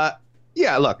that."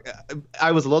 Yeah, look,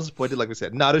 I was a little disappointed. Like we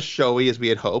said, not as showy as we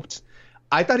had hoped.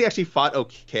 I thought he actually fought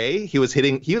okay. He was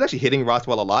actually hitting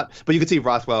Rothwell a lot, but you could see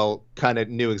Rothwell kind of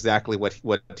knew exactly what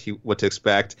to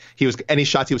expect. Any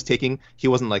shots he was taking, he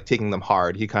wasn't like taking them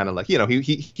hard. He kind of like, he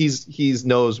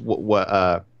knows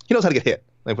what he knows how to get hit.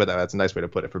 Let me put that. That's a nice way to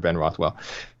put it for Ben Rothwell.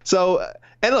 So,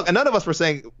 and look, and none of us were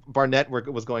saying Barnett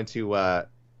was going to. Well,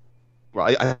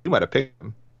 I might have picked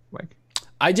him, Mike.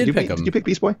 I did pick him. Did you pick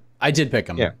Beast Boy? I did pick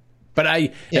him. Yeah, but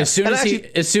as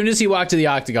soon as he walked to the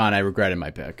octagon, I regretted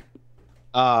my pick.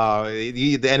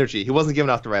 The energy. He wasn't giving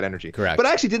off the right energy. Correct. But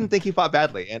I actually didn't think he fought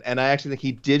badly. And I actually think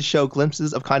he did show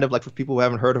glimpses of kind of like, for people who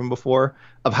haven't heard of him before,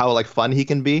 of how like fun he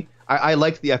can be. I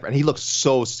liked the effort. And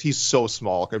he's so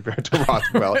small compared to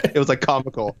Rothwell. It was like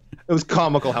comical. It was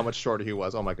comical how much shorter he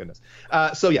was. Oh my goodness.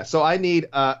 So I need,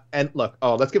 and look,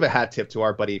 let's give a hat tip to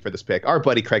our buddy for this pick. Our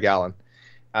buddy, Craig Allen.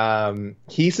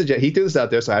 He threw this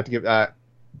out there. So I have to give,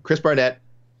 Chris Barnett,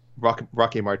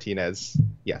 Rocky Martinez.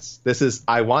 Yes,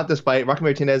 I want this fight. Rocky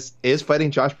Martinez is fighting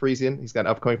Josh Parisian. He's got an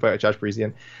upcoming fight with Josh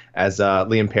Parisian, as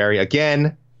Liam Perry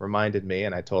again reminded me,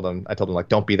 and I told him like,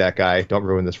 don't be that guy. Don't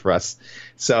ruin this for us.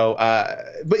 So,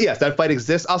 but yes, that fight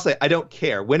exists. I'll say I don't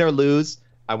care, win or lose.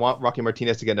 I want Rocky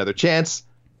Martinez to get another chance.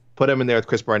 Put him in there with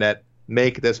Chris Barnett.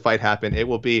 Make this fight happen. It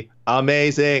will be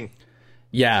amazing.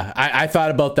 Yeah, I thought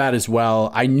about that as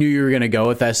well. I knew you were going to go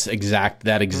with that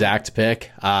exact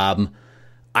pick.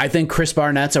 I think Chris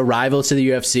Barnett's arrival to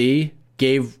the UFC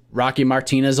gave Rocky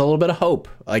Martinez a little bit of hope.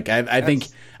 Like I think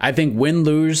win,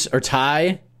 lose, or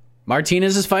tie,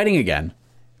 Martinez is fighting again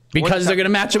because they're going to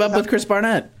match him up with Chris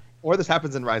Barnett. Or this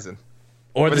happens in Ryzen.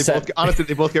 Honestly,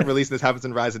 they both get released and this happens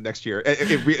in Ryzen next year.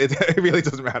 It really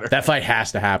doesn't matter. That fight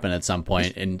has to happen at some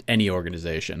point in any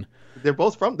organization. They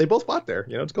both fought there.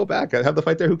 Let's go back. Have the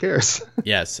fight there. Who cares?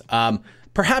 Yes.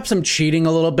 Perhaps I'm cheating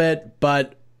a little bit,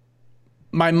 but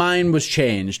my mind was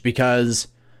changed because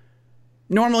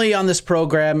normally on this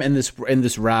program in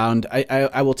this round,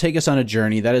 I will take us on a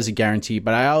journey. That is a guarantee,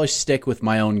 but I always stick with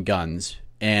my own guns.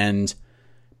 And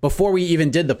before we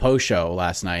even did the post show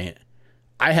last night,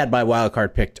 I had my wild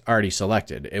card pick already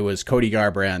selected. It was Cody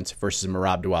Garbrandt versus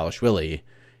Merab Dvalishvili,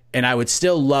 and I would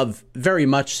still love very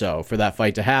much so for that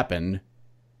fight to happen.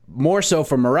 More so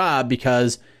for Merab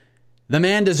because the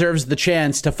man deserves the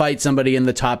chance to fight somebody in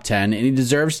the top 10, and he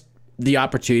deserves the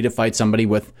opportunity to fight somebody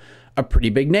with a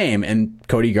pretty big name, and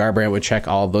Cody Garbrandt would check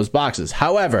all of those boxes.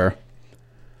 However,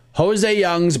 Jose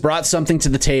Youngs brought something to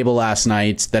the table last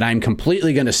night that I'm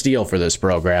completely going to steal for this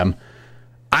program.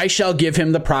 I shall give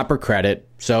him the proper credit,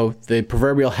 so the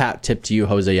proverbial hat tip to you,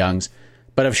 Jose Youngs.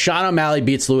 But if Sean O'Malley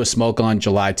beats Louis Smolka on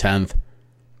July 10th,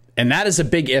 and that is a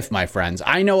big if, my friends.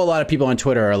 I know a lot of people on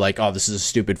Twitter are like, oh, this is a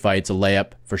stupid fight. It's a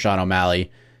layup for Sean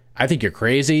O'Malley. I think you're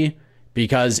crazy.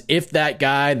 Because if that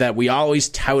guy that we always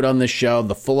tout on this show,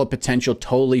 the full of potential,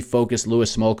 totally focused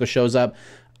Louis Smolka shows up,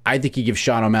 I think he gives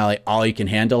Sean O'Malley all he can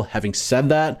handle. Having said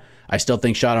that, I still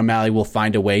think Sean O'Malley will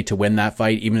find a way to win that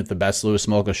fight, even if the best Louis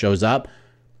Smolka shows up.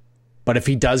 But if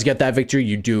he does get that victory,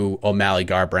 you do O'Malley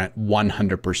Garbrandt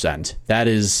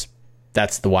 100%.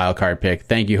 That's the wild card pick.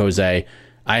 Thank you, Jose.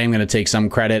 I am going to take some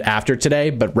credit after today,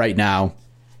 but right now,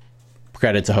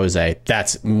 credit to Jose.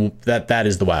 That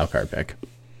is the wild card pick.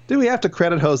 Do we have to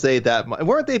credit Jose that much?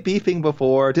 Weren't they beefing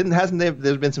before?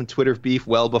 There's been some Twitter beef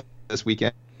well before this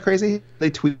weekend? Crazy? They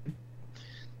tweet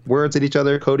words at each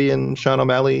other, Cody and Sean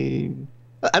O'Malley.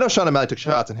 I know Sean O'Malley took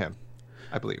shots at him.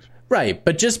 I believe. Right,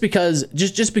 but just because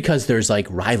there's like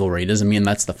rivalry doesn't mean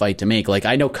that's the fight to make. Like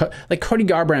I know, like Cody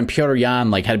Garbrandt and Petr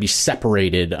Yan like had to be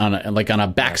separated on a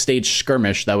backstage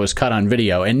skirmish that was cut on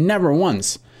video, and never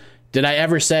once did I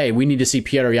ever say we need to see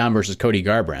Petr Yan versus Cody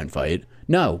Garbrandt fight.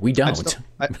 No, we don't.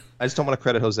 I just don't want to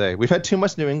credit Jose. We've had too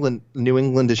much New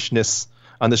Englandishness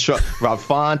on the show. Rob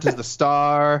Font is the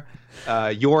star.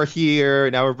 You're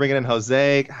here. Now we're bringing in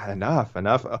Jose. God, enough.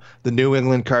 The New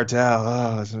England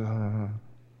cartel.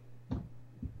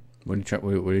 What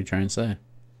are you trying to say?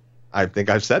 I think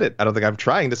I've said it. I don't think I'm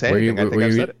trying to say anything. I think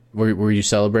I've said it. Were you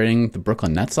celebrating the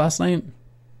Brooklyn Nets last night?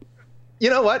 You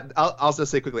know what? I'll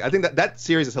just say quickly. I think that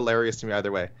series is hilarious to me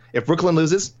either way. If Brooklyn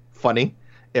loses, funny.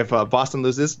 If Boston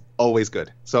loses, always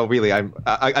good. So really,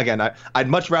 I'd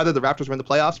much rather the Raptors were in the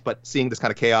playoffs, but seeing this kind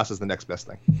of chaos is the next best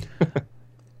thing.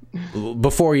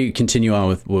 Before you continue on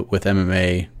with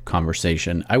MMA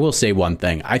conversation, I will say one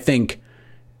thing. I think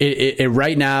it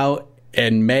right now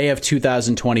in May of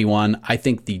 2021, I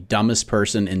think the dumbest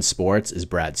person in sports is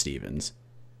Brad Stevens.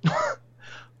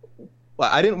 Well,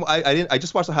 I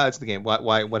just watched the highlights of the game.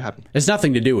 Why? What happened? It's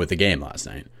nothing to do with the game last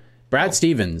night. Brad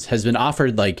Stevens has been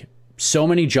offered like so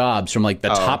many jobs from like the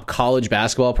top college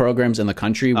basketball programs in the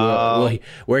country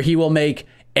where he will make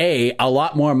a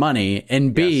lot more money,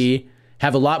 and B,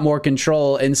 have a lot more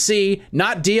control, and C,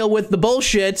 not deal with the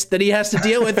bullshit that he has to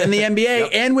deal with in the NBA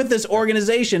and with this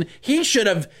organization. He should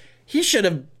have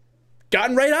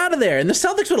gotten right out of there, and the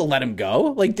Celtics would have let him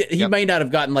go. Like he might not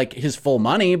have gotten like his full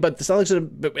money, but the Celtics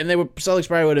Celtics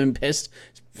probably would have been pissed.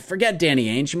 Forget Danny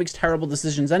Ainge; she makes terrible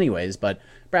decisions anyways. But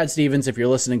Brad Stevens, if you're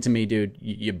listening to me, dude,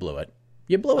 you blew it.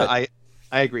 You blew it. I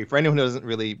agree. For anyone who doesn't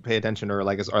really pay attention or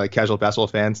like casual basketball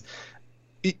fans,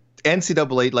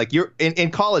 NCAA, like you're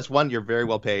in college, one, you're very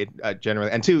well paid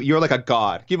generally, and two, you're like a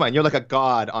god. Keep in mind, you're like a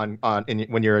god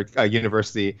when you're a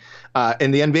university.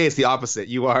 In the NBA, it's the opposite.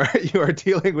 You are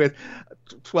dealing with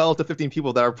 12 to 15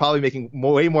 people that are probably making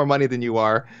way more money than you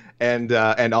are, and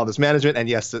all this management, and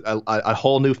yes, a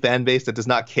whole new fan base that does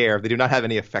not care. They do not have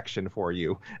any affection for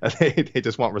you. They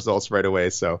just want results right away.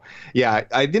 So yeah,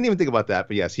 I didn't even think about that,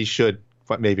 but yes, he should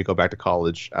maybe go back to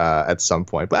college at some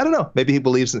point. But I don't know. Maybe he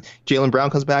believes Jaylen Brown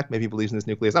comes back. Maybe he believes in his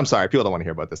nucleus. I'm sorry, people don't want to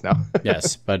hear about this now.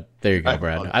 Yes, but there you go,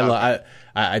 Brad.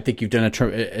 I think you've done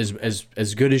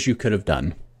as good as you could have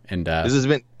done. And this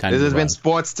has been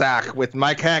Sports Talk with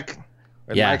Mike Heck.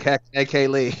 Mike Heck, A.K.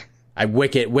 Lee. I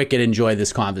wicked enjoy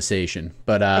this conversation.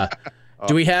 But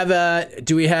do we have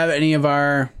any of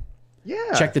our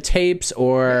check the tapes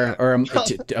or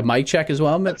a mic check as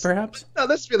well, perhaps? No,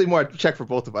 that's really more a check for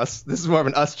both of us. This is more of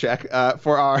an us check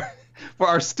for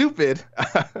our stupid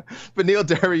Beneil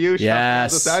Dariush.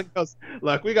 Yes. The sound goes,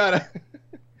 look, we gotta.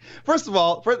 First of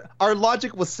all, our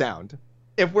logic was sound.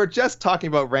 If we're just talking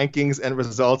about rankings and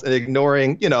results and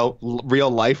ignoring,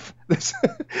 real life,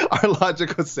 our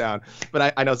logic was sound.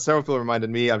 But I know several people reminded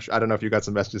me, I don't know if you got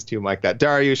some messages too, Mike, that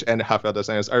Dariush and Rafael dos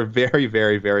Anjos are very,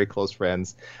 very, very close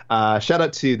friends. Shout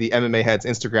out to the MMA Heads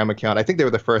Instagram account. I think they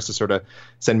were the first to sort of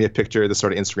send me this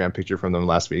sort of Instagram picture from them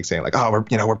last week saying like, oh,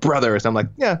 we're brothers. And I'm like,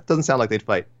 yeah, it doesn't sound like they'd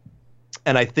fight.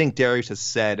 And I think Dariush has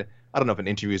said, I don't know if an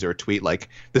interview or a tweet, like,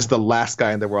 this is the last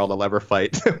guy in the world I'll ever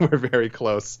fight. We're very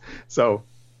close. So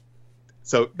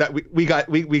that we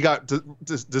got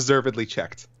deservedly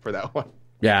checked for that one.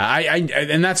 Yeah, I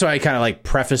and that's why I kind of like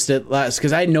prefaced it last,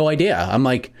 because I had no idea. I'm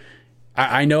like,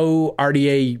 I know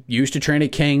RDA used to train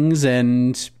at Kings,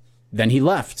 and then he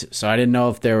left. So I didn't know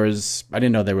if they were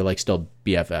like still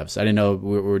BFFs. I didn't know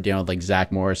we were dealing with like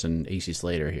Zach Morris and AC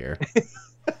Slater here.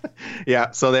 Yeah,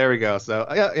 so there we go. So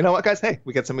yeah, you know what, guys? Hey,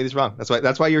 we got some of these wrong.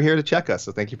 That's why you're here to check us.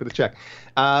 So thank you for the check.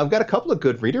 We've got a couple of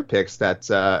good reader picks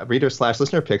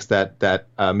reader/listener picks that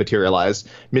materialized.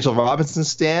 Mitchell Robinson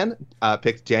Stan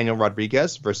picked Daniel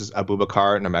Rodriguez versus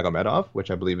Abubakar Nurmagomedov,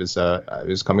 which I believe is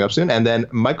coming up soon. And then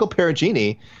Michael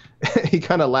Perugini, he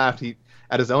kind of laughed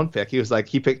at his own pick. He was like,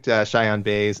 he picked Cheyenne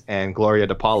Bays and Gloria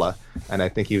DePaula, and I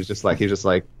think he was just like.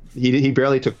 He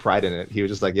barely took pride in it. He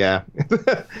was just like, yeah,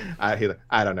 I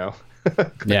don't know. Yeah,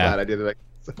 glad I did it.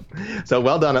 So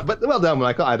well done, but well done,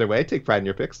 Michael. Either way, take pride in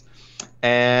your picks.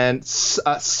 And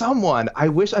someone, I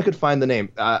wish I could find the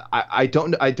name. I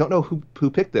don't know who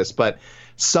picked this, but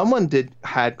someone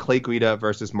had Clay Guida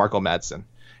versus Marco Madsen.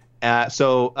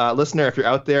 So listener, if you're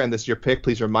out there and this is your pick,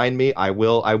 please remind me. I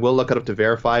will look it up to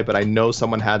verify, but I know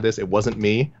someone had this. It wasn't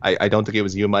me. I don't think it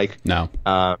was you, Mike. No.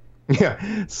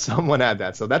 Yeah, someone had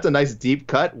that. So that's a nice deep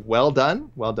cut. Well done,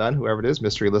 whoever it is,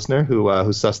 mystery listener who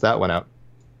sussed that one out.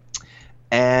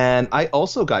 And I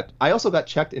also got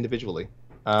checked individually.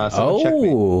 Checked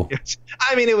me.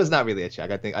 I mean, it was not really a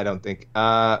check. I don't think.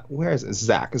 Where is it?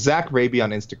 Zach Raby on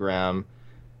Instagram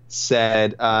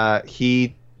said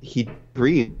he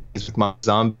agrees with my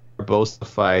Zombie Barbosa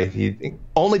fight.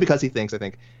 Only because he thinks, I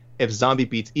think, if Zombie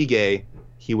beats Ige,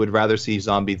 he would rather see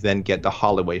Zombie than get the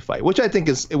Holloway fight, which I think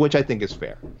is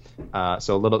fair.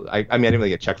 So a little, I mean, I didn't really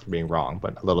get checked for being wrong,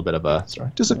 but a little bit of a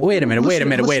wait a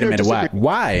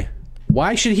minute.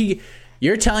 Why should he?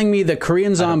 You're telling me the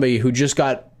Korean Zombie who just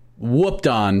got whooped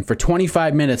on for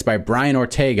 25 minutes by Brian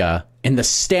Ortega in the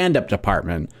stand-up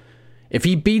department, if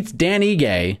he beats Dan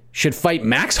Ige, should fight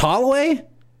Max Holloway?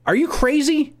 Are you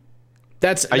crazy?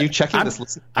 Are you checking this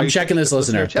listener? I'm checking this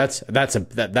listener.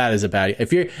 That is a bad.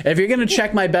 If you're gonna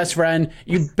check my best friend,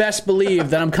 you best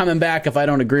believe that I'm coming back if I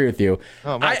don't agree with you.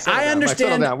 Oh, I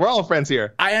understand. We're all friends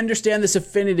here. I understand this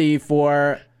affinity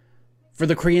for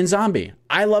the Korean Zombie.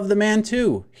 I love the man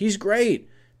too. He's great.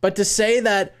 But to say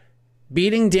that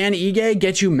beating Dan Ige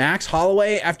gets you Max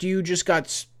Holloway after you just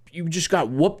got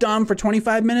whooped on for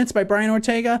 25 minutes by Brian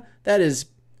Ortega, that is,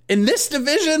 in this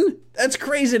division, that's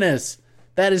craziness.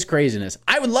 That is craziness.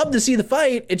 I would love to see the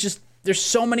fight. It's just, there's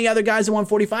so many other guys at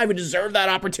 145 who deserve that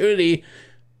opportunity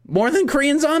more than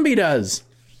Korean Zombie does.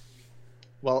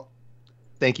 Well,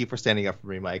 thank you for standing up for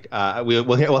me, Mike.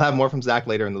 We'll have more from Zach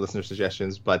later in the listener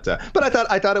suggestions, but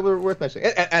I thought it was worth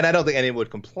mentioning, and I don't think anyone would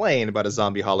complain about a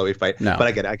Zombie Holloway fight. No. But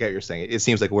I get what you're saying. It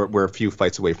seems like we're a few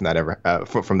fights away from that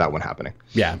from that one happening.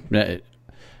 Yeah.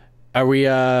 Are we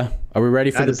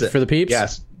ready for the peeps?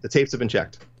 Yes, the tapes have been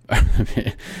checked. All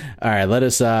right, let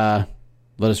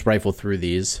us rifle through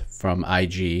these from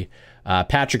IG.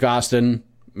 Patrick Austin.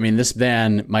 I mean, this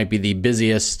man might be the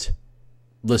busiest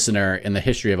listener in the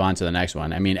history of On to the Next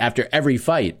One. I mean, after every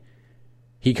fight,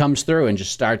 he comes through and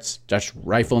just starts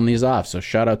rifling these off. So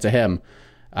shout out to him.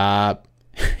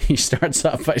 He starts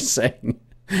off by saying,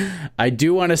 "I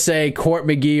do want to say Court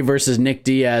McGee versus Nick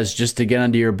Diaz just to get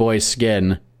under your boy's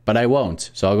skin, but I won't.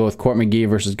 So I'll go with Court McGee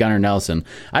versus Gunnar Nelson."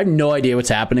 I have no idea what's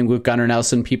happening with Gunnar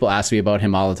Nelson. People ask me about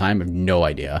him all the time. I have no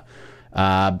idea.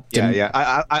 Yeah.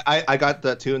 I got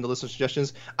that too in the listener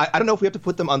suggestions. I don't know if we have to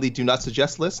put them on the do not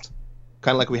suggest list,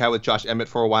 kind of like we had with Josh Emmett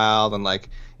for a while. And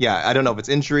I don't know if it's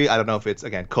injury. I don't know if it's,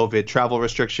 again, COVID travel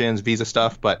restrictions, visa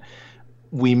stuff, but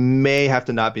we may have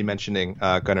to not be mentioning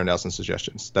Gunnar Nelson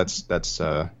suggestions. That's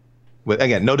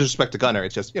again, no disrespect to Gunnar.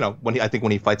 It's just, I think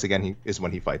when he fights again,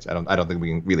 when he fights. I don't think we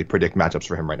can really predict matchups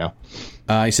for him right now.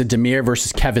 He said Demir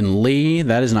versus Kevin Lee.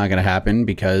 That is not going to happen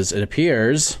because it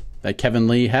appears that Kevin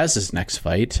Lee has his next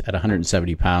fight at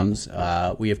 170 pounds.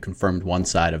 We have confirmed one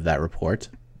side of that report.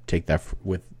 Take that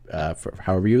with for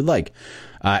however you would like.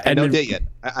 No date yet.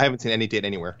 I haven't seen any date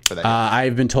anywhere for that yet.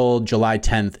 I've been told July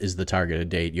 10th is the targeted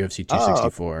date. UFC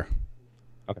 264.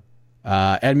 Okay.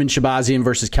 Edmund Shabazian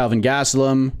versus Kelvin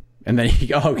Gastelum. And then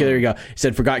there you go. He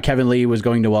said, forgot Kevin Lee was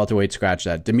going to welterweight. Scratch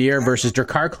that. Demir versus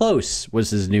Drakkar Klose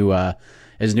was his new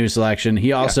selection.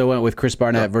 He also went with Chris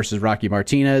Barnett versus Rocky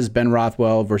Martinez, Ben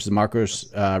Rothwell versus Marcos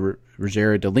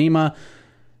Rogério de Lima.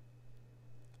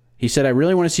 He said, I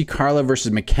really want to see Carla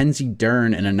versus Mackenzie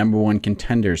Dern in a number one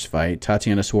contenders fight.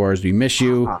 Tatiana Suarez, we miss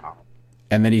you.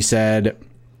 And then he said,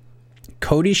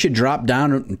 Cody should drop to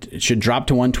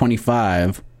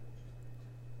 125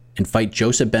 and fight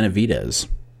Joseph Benavidez.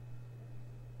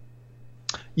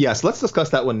 Yes, let's discuss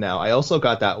that one now. I also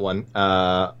got that one.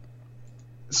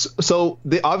 So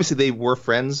they were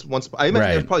friends once. I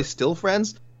imagine they're probably still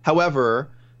friends.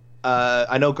 However,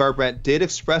 I know Garbrandt did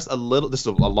express a little. This is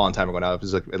a long time ago now. It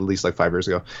was at least 5 years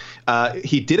ago.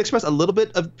 He did express a little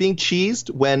bit of being cheesed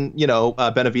when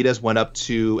Benavidez went up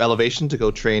to Elevation to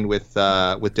go train with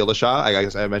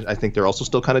Dillashaw. I think they're also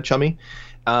still kind of chummy.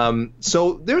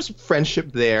 So there's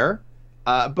friendship there.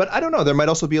 But I don't know. There might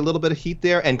also be a little bit of heat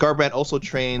there. And Garbrandt also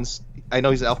trains. I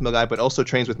know he's an alpha male guy, but also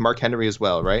trains with Mark Henry as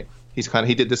well, right?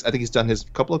 He did this. I think he's done his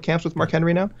couple of camps with Mark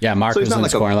Henry now. Yeah, Mark was in the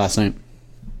scoring last night.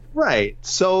 Right.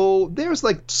 So there's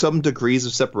some degrees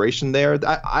of separation there.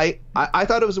 I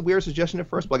thought it was a weird suggestion at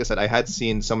first, but like I said, I had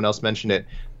seen someone else mention it.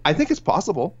 I think it's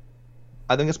possible.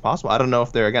 I don't know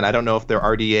if they're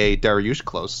RDA Dariush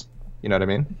close. You know what I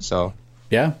mean? So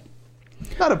yeah,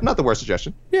 not the worst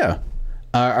suggestion. Yeah.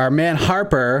 Our man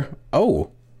Harper.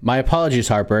 Oh, my apologies,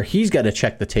 Harper. He's got to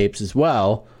check the tapes as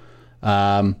well.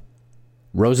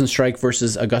 Rosenstrike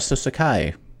versus Augusto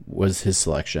Sakai was his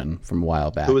selection from a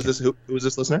while back. Who was this? Who was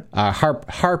this listener?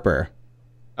 Harper.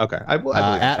 Okay.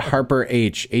 At Harper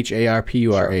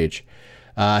Harpurh.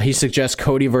 He suggests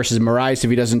Cody versus Moraes if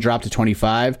he doesn't drop to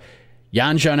 25.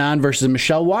 Yan Xiaonan versus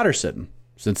Michelle Watterson,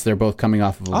 since they're both coming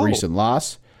off of a recent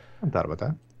loss. I thought about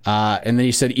that. And then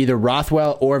he said either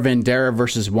Rothwell or Vandera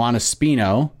versus Juan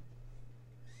Espino.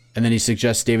 And then he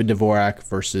suggests David Dvorak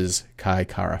versus Kai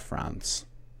Kara France,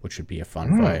 which would be a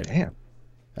fun fight. Damn.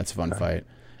 That's a fun fight.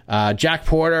 Jack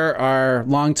Porter, our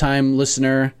longtime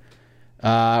listener.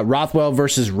 Rothwell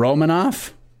versus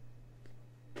Romanov.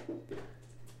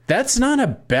 That's not a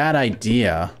bad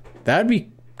idea. That'd be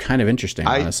kind of interesting,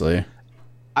 honestly.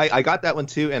 I got that one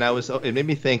too, and it made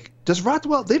me think, does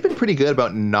Rothwell, they've been pretty good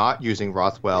about not using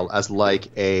Rothwell as like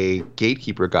a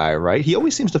gatekeeper guy, right? He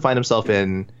always seems to find himself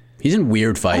he's in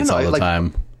weird fights all the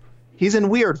time. He's in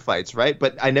weird fights, right?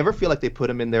 But I never feel like they put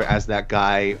him in there as that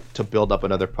guy to build up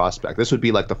another prospect. This would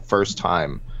be like the first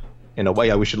time, in a way.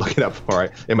 Yeah, we should look it up for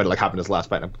it. It might have like happened his last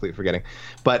fight. I'm completely forgetting.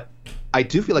 But I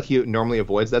do feel like he normally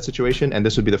avoids that situation, and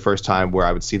this would be the first time where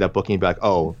I would see that booking and be like,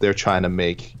 oh, they're trying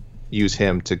to use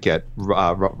him to get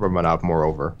Romanov more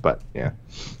over. But yeah.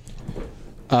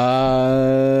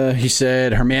 He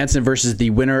said Hermanson versus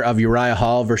the winner of Uriah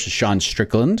Hall versus Sean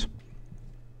Strickland.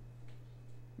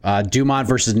 Dumont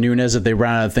versus Nunes if they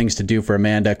run out of things to do for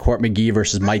Amanda. Court McGee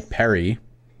versus Mike Perry.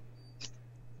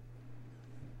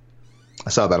 I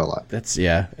saw that a lot.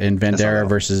 And Vandera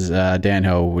versus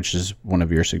Danho, which is one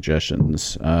of your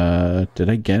suggestions. Did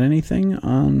I get anything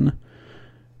on?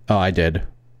 Oh, I did.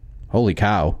 Holy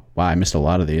cow! Wow, I missed a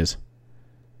lot of these.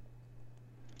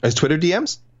 As Twitter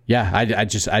DMs? Yeah, I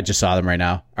just saw them right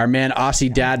now. Our man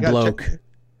Aussie Dad Bloke.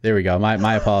 There we go.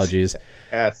 My apologies.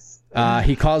 Yes.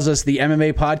 He calls us the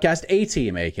MMA podcast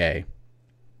A-Team, AK.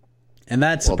 And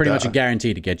that's pretty much a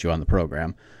guarantee to get you on the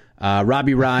program.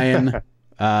 Robbie Ryan.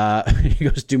 He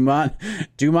goes, Dumont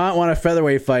won a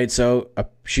featherweight fight, so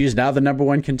she's now the number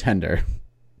one contender.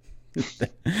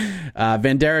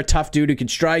 Vandera, tough dude who can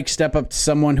strike, step up to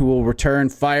someone who will return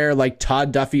fire like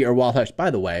Todd Duffy or Walt Hush. By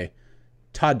the way,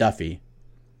 Todd Duffy,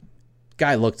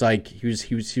 guy looked like he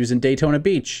was in Daytona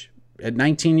Beach at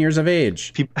 19 years of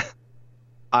age.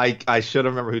 I should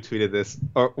remember who tweeted this,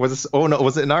 or was this? Oh no,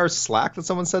 was it in our Slack that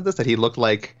someone said this, that he looked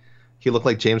like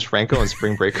James Franco in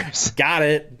Spring Breakers? Got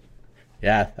it.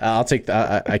 Yeah, I'll take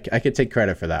I could take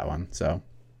credit for that one. So,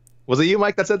 was it you,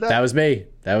 Mike, that said that? That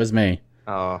was me.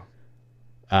 Oh,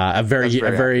 a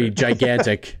very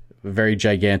gigantic, very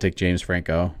gigantic James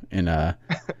Franco in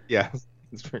yeah.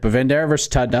 But Vandera versus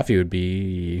Todd Duffy would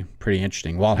be pretty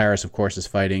interesting. Walt Harris, of course, is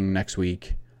fighting next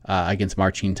week against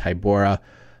Marcin Tybura.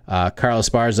 Carla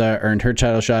Esparza earned her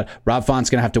title shot. Rob Font's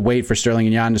going to have to wait for Sterling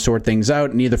and Yan to sort things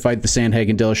out and either fight the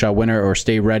Sandhagen-Dillashaw winner or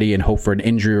stay ready and hope for an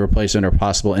injury replacement or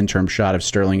possible interim shot if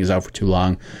Sterling is out for too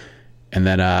long. And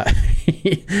then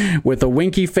with a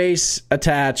winky face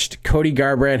attached, Cody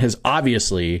Garbrandt has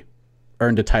obviously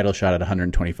earned a title shot at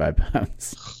 125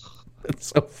 pounds. That's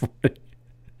so funny.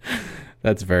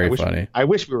 That's very funny. I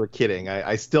wish we were kidding.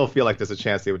 I still feel like there's a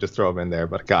chance they would just throw him in there,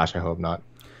 but gosh, I hope not.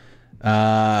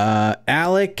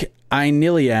 Alec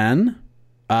Ainilian,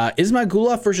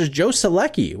 Ismagulov versus Joe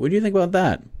Selecki. What do you think about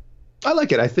that? I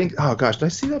like it. I think. Oh gosh, did I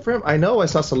see that for him? I know I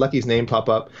saw Selecki's name pop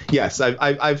up. Yes,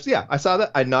 I saw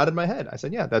that. I nodded my head. I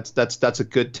said, yeah, that's a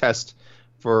good test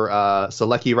for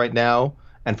Selecki right now,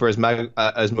 and for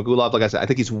Ismagulov. Like I said, I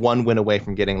think he's one win away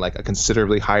from getting like a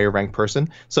considerably higher ranked person.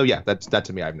 So yeah, that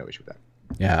to me, I have no issue with that.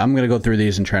 Yeah, I'm gonna go through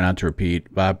these and try not to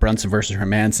repeat. Brunson versus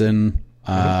Hermanson.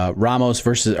 Ramos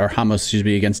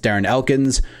against Darren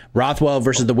Elkins. Rothwell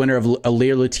versus the winner of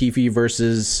Alir Latifi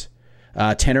versus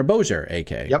Tanner Bozier,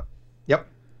 AK. Yep.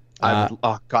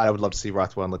 I would love to see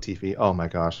Rothwell and Latifi. Oh my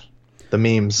gosh, the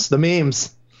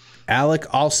memes. Alec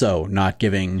also not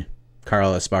giving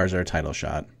Carla Esparza a title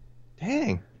shot.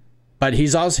 Dang. But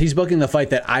he's booking the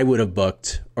fight that I would have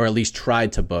booked, or at least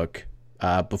tried to book,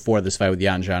 before this fight with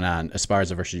Yan Xiaonan,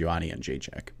 Esparza versus Ioane and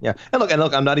Jacek. Yeah, and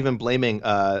look, I'm not even blaming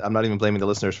the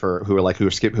listeners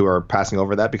who are passing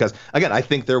over that, because again, I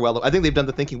think they've done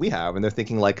the thinking we have, and they're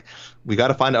thinking like, we got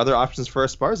to find other options for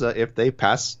Esparza if they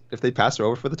pass her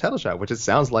over for the title shot, which it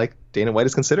sounds like Dana White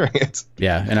is considering it.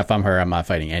 Yeah, and if I'm her, I'm not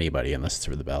fighting anybody unless it's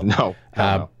for the belt. No.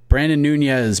 Brandon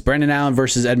Nunez, Brendan Allen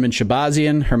versus Edmund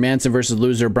Shabazian, Hermanson versus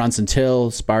loser Brunson Till,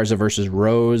 Esparza versus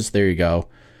Rose. There you go.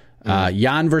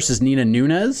 Jan versus Nina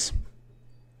Nunes,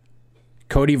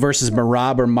 Cody versus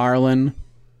Marab or Marlon,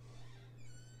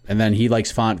 and then he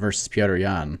likes Font versus Piotr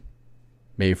Jan,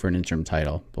 maybe for an interim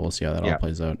title, but we'll see how that all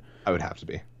plays out. I would have to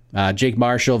be. Jake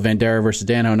Marshall, Vandera versus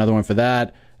Dano, another one for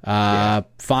that.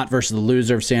 Font versus the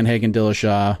loser of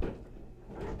Sandhagen-Dillashaw.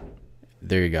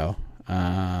 There you go.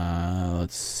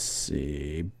 Let's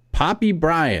see. Poppy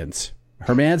Bryant.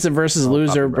 Hermanson versus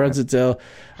loser Brunson Till.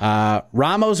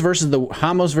 Ramos versus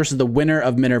the winner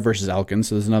of Minner versus Elkins.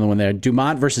 So there's another one there.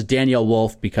 Dumont versus Danielle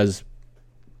Wolf, because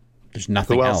there's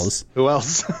nothing else. Who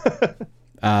else?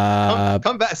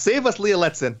 Come back. Save us, Leah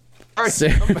Letson. All right,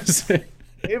 save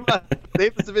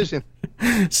the division.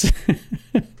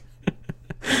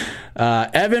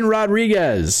 Evan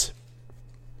Rodriguez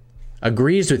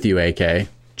agrees with you, AK.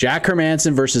 Jack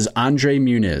Hermanson versus Andre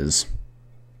Muniz.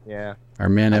 Yeah. Our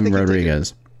man Evan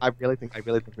Rodriguez. I really think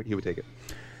he would take it.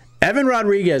 Evan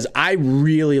Rodriguez, I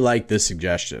really like this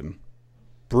suggestion.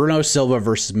 Bruno Silva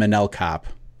versus Manel Kape.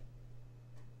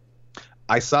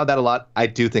 I saw that a lot. I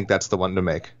do think that's the one to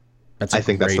make. I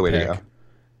think that's the way to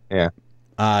go.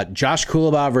 Yeah. Josh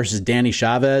Kulabov versus Danny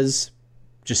Chavez.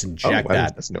 Just inject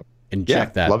that.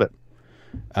 Inject that. Love it.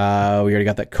 We already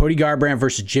got that. Cody Garbrandt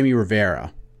versus Jimmy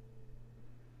Rivera.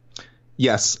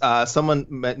 Yes. Someone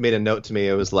made a note to me.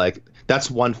 It was like,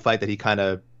 that's one fight that he kind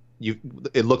of,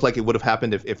 it looked like it would have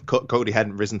happened if Cody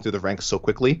hadn't risen through the ranks so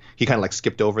quickly. He kind of like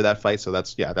skipped over that fight. So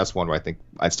that's one where I think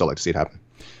I'd still like to see it happen.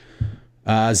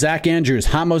 Zach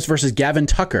Andrews, Ramos versus Gavin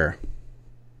Tucker.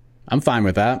 I'm fine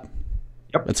with that.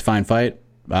 Yep. That's a fine fight.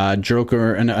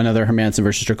 Joker, another Hermanson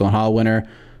versus Strickland Hall winner.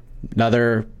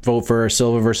 Another vote for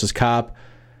Silva versus Kape.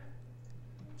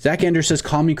 Zach Andrews says,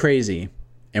 call me crazy.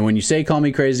 And when you say call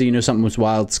me crazy, you know something was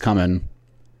wild's coming.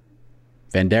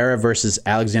 Vandera versus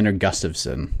Alexander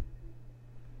Gustafsson.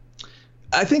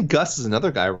 I think Gus is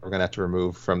another guy we're going to have to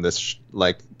remove from this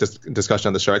discussion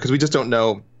on the show, because we just don't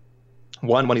know,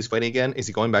 one, when he's fighting again. Is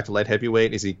he going back to light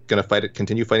heavyweight? Is he going to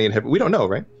continue fighting at heavyweight? We don't know,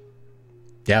 right?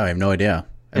 Yeah, I have no idea.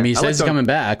 I mean, he says he's coming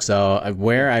back, so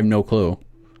where? I have no clue.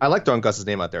 I like throwing Gus's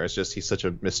name out there. It's just he's such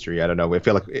a mystery. I don't know. I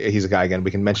feel like he's a guy again. We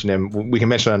can mention him. We can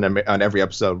mention him on every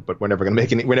episode, but we're never going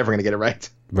to We're never going to get it right.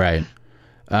 Right.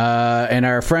 And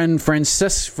our friend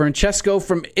Francesco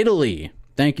from Italy.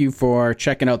 Thank you for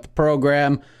checking out the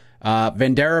program.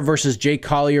 Vandera versus Jake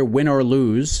Collier, win or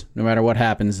lose, no matter what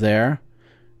happens there.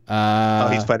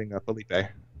 He's fighting Felipe.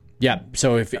 Yeah.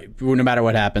 So no matter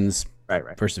what happens. Right.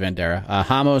 Versus Vandera.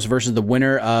 Ramos versus the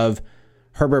winner of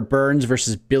Herbert Burns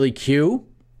versus Billy Q.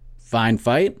 Fine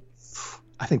fight.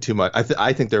 I think too much.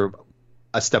 I think they're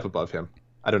a step above him.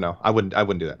 I don't know. I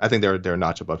wouldn't do that. I think they're a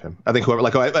notch above him. I think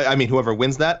whoever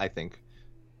wins that, I think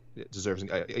deserves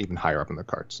even higher up in the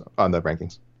cards, on the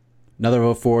rankings. Another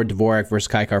vote for Dvorak versus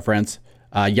Kai Kara-France.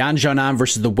 Yan Xiaonan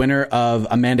versus the winner of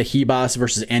Amanda Hebos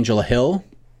versus Angela Hill.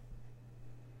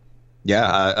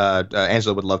 Yeah,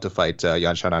 Angela would love to fight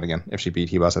Yan Xiaonan again if she beat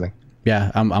Hebos, I think.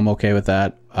 Yeah, I'm okay with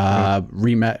that.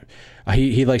 Rematch.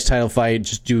 He likes title fight.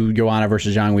 Just do Joanna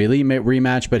versus Zhang Weili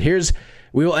rematch. But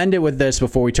we will end it with this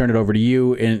before we turn it over to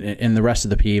you and the rest of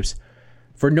the peeps.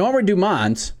 For Norma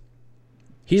Dumont,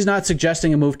 he's not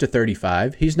suggesting a move to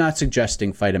 35. He's not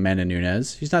suggesting fight Amanda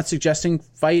Nunes. He's not suggesting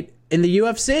fight in the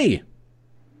UFC.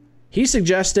 He's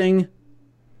suggesting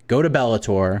go to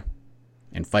Bellator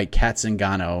and fight Kat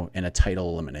Zingano in a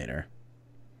title eliminator.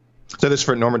 So this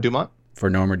for Norma Dumont? For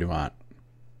Norma Dumont.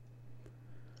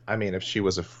 I mean, if she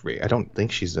was a free, I don't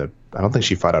think she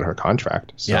fought out her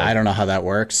contract. So. Yeah, I don't know how that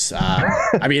works.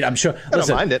 I mean, I'm sure. I don't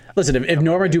mind it. Listen, if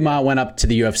Norma Dumont went up to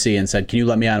the UFC and said, "Can you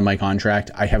let me out of my contract?"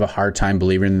 I have a hard time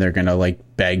believing they're going to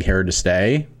beg her to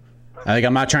stay.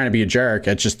 I'm not trying to be a jerk.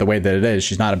 It's just the way that it is.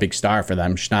 She's not a big star for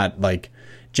them. She's not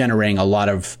generating a lot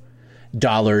of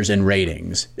dollars and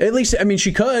ratings. At least, I mean,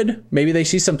 she could. Maybe they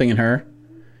see something in her,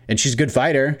 and she's a good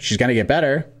fighter. She's going to get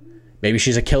better. Maybe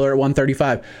she's a killer at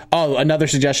 135. Oh, another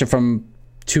suggestion from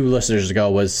 2 listeners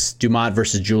ago was Dumont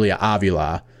versus Julia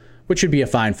Avila, which would be a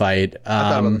fine fight.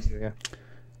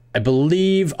 I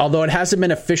believe, although it hasn't been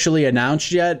officially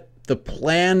announced yet, the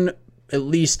plan, at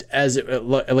least as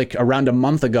around a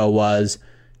month ago, was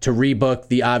to rebook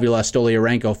the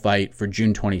Avila-Stoliarenko fight for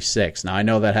June 26th. Now, I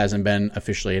know that hasn't been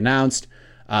officially announced,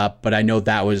 but I know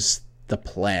that was the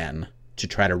plan, to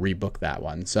try to rebook that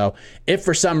one. So if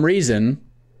for some reason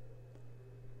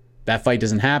that fight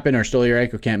doesn't happen or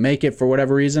Stoliarenko can't make it for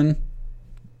whatever reason,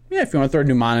 yeah, if you want to throw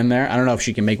Dumont in there, I don't know if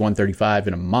she can make 135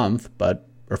 in a month,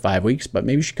 or 5 weeks, but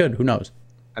maybe she could. Who knows?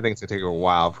 I think it's going to take her a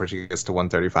while before she gets to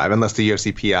 135, unless the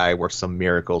UFC PI works some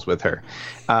miracles with her.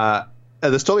 The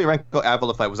Stoliarenko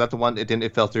Avila fight, was that the one?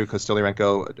 It fell through because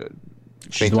Stoliarenko.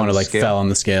 She's the one who fell on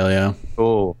the scale, yeah.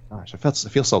 Oh gosh, it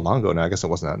feels so long ago now. I guess it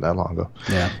wasn't that long ago.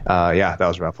 Yeah. Yeah, that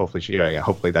was rough. Hopefully,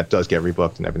 hopefully that does get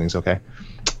rebooked and everything's okay.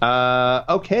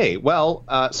 Okay, well,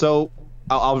 so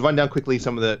I'll run down quickly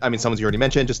some of you already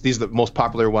mentioned. Just these are the most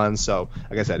popular ones. So,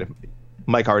 like I said,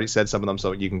 Mike already said some of them,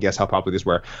 so you can guess how popular these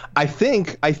were. I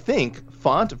think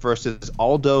Font versus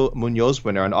Aldo Munoz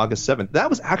winner on August 7th. That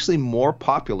was actually more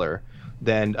popular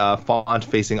than Font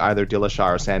facing either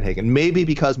Dillashaw or Sandhagen. Maybe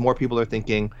because more people are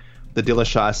thinking the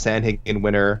Dillashaw-Sandhagen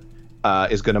winner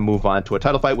is going to move on to a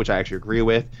title fight, which I actually agree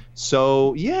with.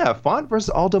 So, yeah, Font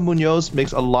versus Aldo Munoz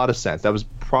makes a lot of sense. That was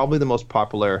probably the most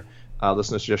popular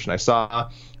listener suggestion I saw.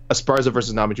 Esparza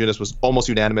versus Namajunas was almost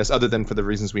unanimous, other than for the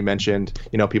reasons we mentioned.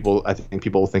 I think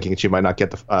people thinking she might not get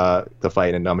the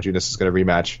fight, and Namajunas is going to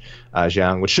rematch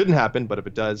Zhang, which shouldn't happen, but if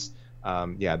it does,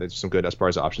 there's some good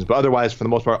Esparza options. But otherwise, for the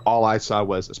most part, all I saw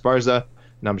was Esparza.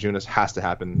 Namajunas has to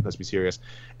happen. Let's be serious.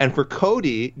 And for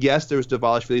Cody, yes, there was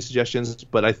Dvalishvili suggestions,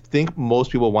 but I think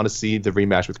most people want to see the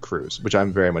rematch with Cruz, which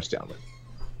I'm very much down with.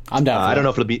 I'm down. I don't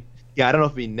know if it'll be. Yeah, I don't know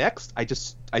if it'll be next. I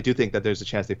do think that there's a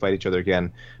chance they fight each other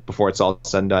again before it's all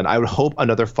said and done. I would hope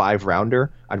another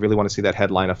 5-rounder. I'd really want to see that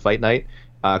headline of Fight Night.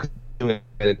 Doing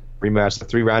a rematch, the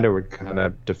 3-rounder would kind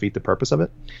of defeat the purpose of it.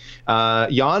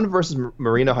 Jan versus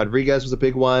Marino Rodriguez was a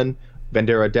big one.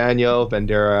 Bandera Daniel,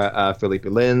 Bandera Felipe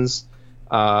Lins.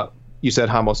 You said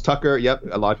Ramos Tucker. Yep,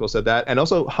 a lot of people said that. And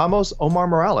also Ramos Omar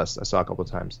Morales, I saw a couple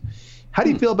of times. How do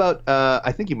you feel about,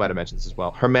 I think you might have mentioned this as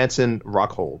well, Hermanson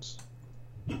Rockholds?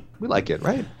 We like it,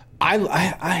 right?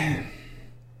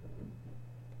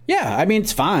 Yeah, I mean,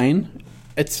 it's fine.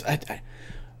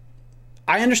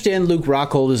 I understand Luke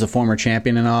Rockhold is a former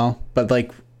champion and all, but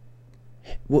like,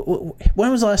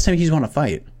 when was the last time he's won a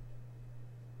fight?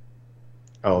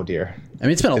 Oh dear. I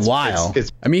mean, it's been a while.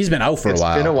 I mean, he's been out for a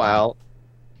while. It's been a while.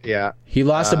 Yeah. He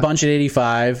lost a bunch at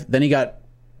 85. Then he got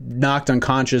knocked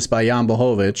unconscious by Jan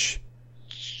Blachowicz.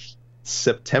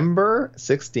 September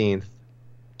 16th,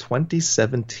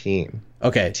 2017.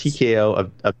 Okay.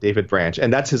 TKO of David Branch.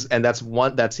 And he's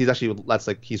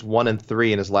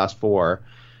 1-3 in his last 4,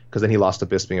 because then he lost to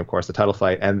Bisping, of course, the title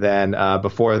fight. And then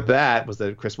before that was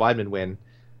the Chris Weidman win,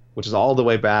 which is all the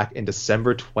way back in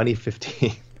December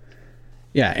 2015.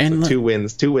 Yeah, and so two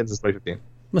wins in 2015.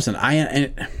 Listen,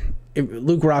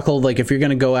 Luke Rockhold, like, if you're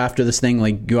gonna go after this thing,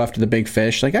 like, go after the big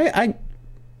fish, like, I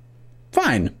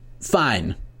fine,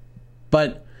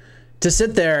 but to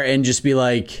sit there and just be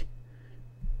like,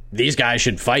 these guys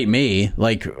should fight me,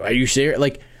 like, are you serious?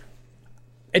 Like,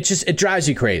 it drives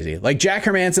you crazy. Like, Jack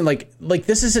Hermanson, like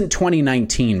this isn't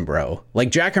 2019, bro. Like,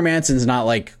 Jack Hermanson's not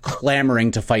like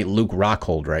clamoring to fight Luke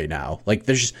Rockhold right now. Like,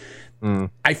 there's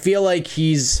I feel like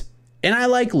and I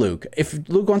like Luke. If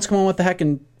Luke wants to come on, what the heck,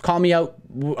 and call me out,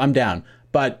 I'm down.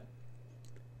 But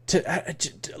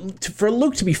for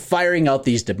Luke to be firing out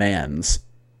these demands,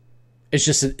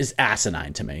 is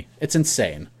asinine to me. It's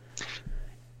insane.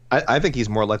 I think he's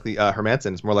more likely,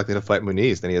 Hermanson is more likely to fight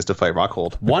Muniz than he is to fight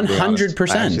Rockhold.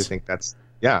 100%. I actually think that's,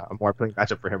 a more appealing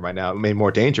matchup for him right now. It may be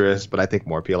more dangerous, but I think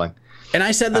more appealing. And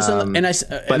I said this I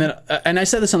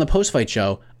said this on the post-fight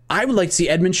show. I would like to see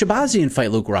Edmund Shabazian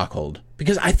fight Luke Rockhold,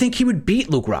 because I think he would beat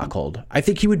Luke Rockhold. I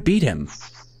think he would beat him.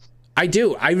 I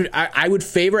do. I would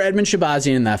favor Edmund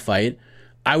Shabazian in that fight.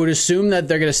 I would assume that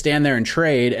they're going to stand there and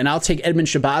trade, and I'll take Edmund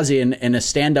Shabazian in a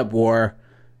stand-up war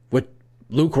with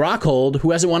Luke Rockhold,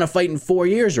 who hasn't won a fight in 4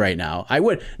 years right now. I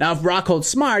would. Now, if Rockhold's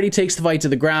smart, he takes the fight to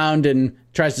the ground and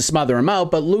tries to smother him out,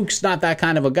 but Luke's not that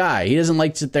kind of a guy. He doesn't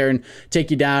like to sit there and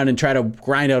take you down and try to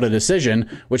grind out a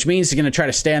decision, which means he's going to try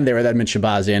to stand there with Edmund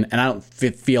Shabazian, and I don't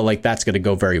feel like that's going to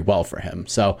go very well for him.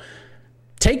 So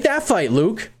take that fight,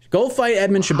 Luke. Go fight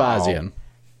Edmund Shabazian.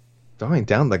 Throwing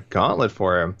down the gauntlet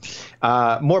for him.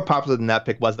 More popular than that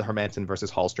pick was the Hermanson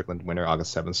versus Hall Strickland winner,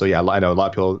 August 7th. So, yeah, I know a lot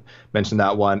of people mentioned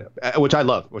that one, which I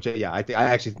love. I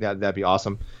actually think that'd be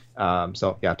awesome.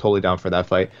 So, yeah, totally down for that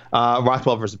fight.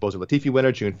 Rothwell versus Bozer Latifi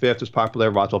winner, June 5th was popular.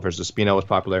 Rothwell versus Espino was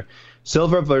popular.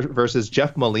 Silva versus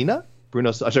Jeff Molina.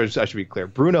 I should be clear.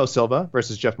 Bruno Silva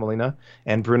versus Jeff Molina,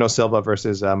 and Bruno Silva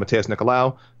versus Mateus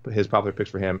Nicolau, his popular picks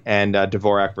for him, and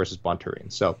Dvorak versus Bonturin.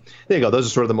 So there you go. Those are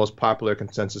sort of the most popular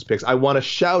consensus picks. I want to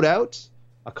shout out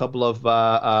a couple of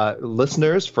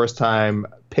listeners, first-time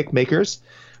pick makers.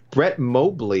 Brett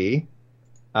Mobley,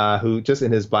 who just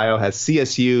in his bio has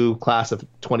CSU class of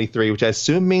 23, which I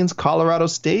assume means Colorado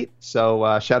State.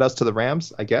 So shout outs to the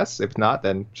Rams, I guess. If not,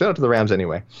 then shout out to the Rams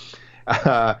anyway.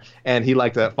 And he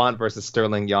liked Font versus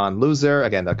Sterling Jan Loser.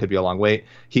 Again, that could be a long wait.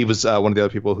 He was one of the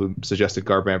other people who suggested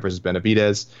Garbrandt versus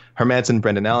Benavidez. Hermanson,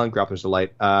 Brendan Allen, Grappler's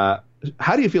Delight. How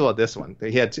do you feel about this one?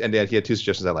 He had two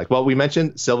suggestions I like. Well, we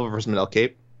mentioned Silva versus Manel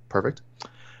Cape. Perfect.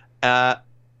 Edmund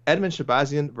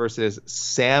Shabazian versus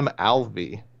Sam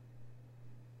Alvey.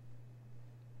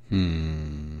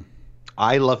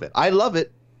 I love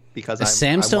it because Is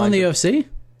Sam still in the UFC?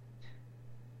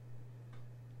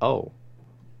 Oh.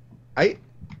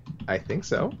 I think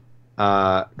so.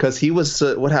 Because he was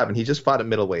what happened? He just fought at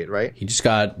middleweight, right? He just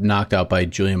got knocked out by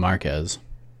Julian Marquez.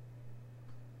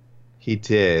 He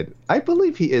did. I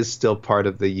believe he is still part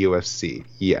of the UFC.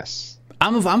 Yes.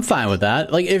 I'm fine with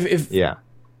that. Like if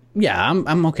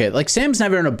I'm okay. Like Sam's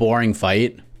never in a boring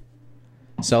fight,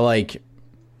 so like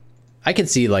I could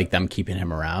see like them keeping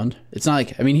him around. It's not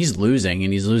like, I mean, he's losing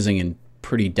and he's losing in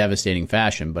pretty devastating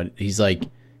fashion, but he's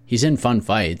in fun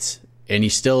fights. And he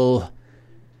still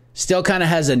kind of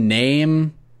has a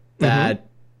name that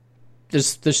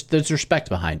there's respect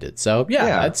behind it. So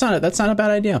yeah. That's not a bad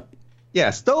idea.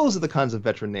 Yes, those are the kinds of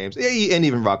veteran names, and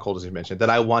even Rockhold, as you mentioned, that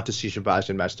I want to see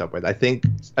Shabazian matched up with. I think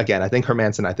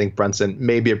Hermanson, I think Brunson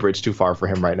may be a bridge too far for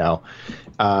him right now.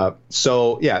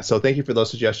 So thank you for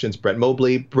those suggestions, Brett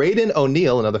Mobley. Braden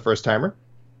O'Neill, another first-timer,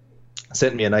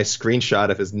 sent me a nice screenshot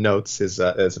of his notes, as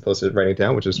opposed to writing it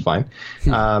down, which is fine.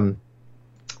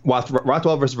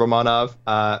 Rothwell versus Romanov,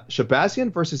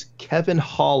 Shabazian versus Kevin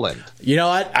Holland. You know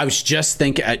what? I was just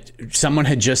thinking, someone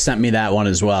had just sent me that one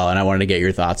as well, and I wanted to get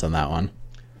your thoughts on that one.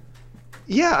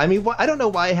 Yeah, I mean, I don't know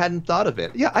why I hadn't thought of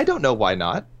it. Yeah, I don't know why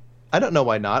not.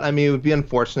 I mean, it would be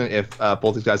unfortunate if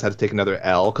both these guys had to take another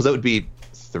L, because that would be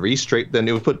 3 straight. Then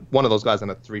it would put one of those guys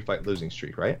on a 3-fight losing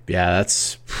streak, right? Yeah,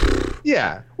 that's...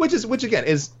 Yeah, which again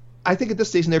is, I think at this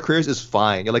stage in their careers is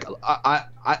fine. You're like,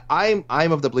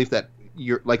 I'm of the belief that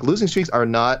you're like, losing streaks are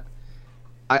not.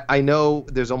 I know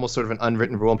there's almost sort of an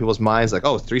unwritten rule in people's minds, like,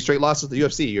 3 straight losses to the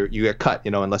UFC, you get cut,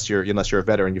 unless you're a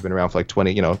veteran, you've been around for like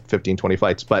 20, 15, 20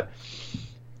 fights. But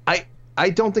I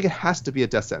don't think it has to be a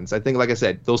death sentence. I think, like I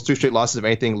said, those 3 straight losses, if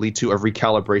anything, lead to a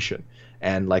recalibration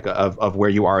and like of where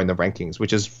you are in the rankings,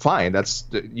 which is fine.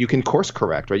 You can course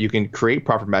correct, right? You can create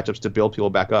proper matchups to build people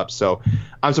back up. So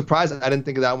I'm surprised I didn't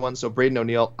think of that one. So Braden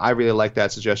O'Neill, I really like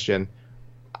that suggestion.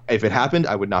 If it happened,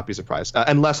 I would not be surprised.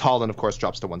 Unless Holland, of course,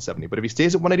 drops to 170. But if he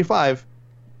stays at 185,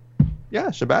 yeah,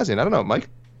 Shabazian. I don't know, Mike.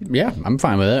 Yeah, I'm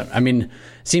fine with it. I mean,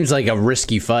 seems like a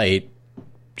risky fight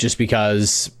just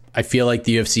because I feel like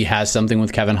the UFC has something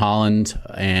with Kevin Holland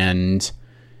and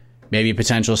maybe a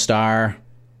potential star.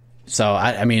 So,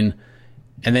 I mean,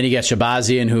 and then you get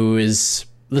Shabazian, who is,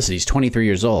 listen, he's 23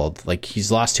 years old. Like,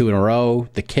 he's lost 2 in a row.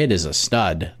 The kid is a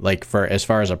stud. Like, for as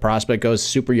far as a prospect goes,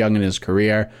 super young in his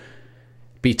career.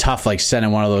 Be tough, like,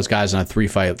 sending one of those guys on a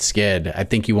 3-fight skid. I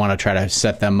think you want to try to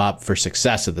set them up for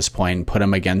success at this point and put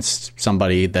them against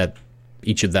somebody that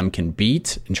each of them can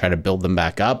beat and try to build them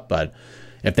back up. But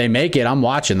if they make it, I'm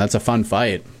watching. That's a fun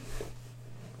fight.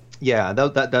 Yeah,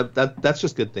 that's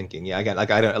just good thinking. Yeah, again, I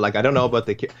don't know about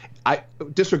I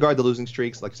disregard the losing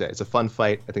streaks. Like I said, it's a fun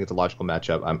fight. I think it's a logical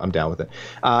matchup. I'm down with it.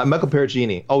 Michael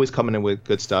Perugini, always coming in with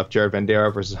good stuff. Jared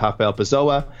Vanderaa versus Rafael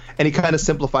Pessoa, and he kind of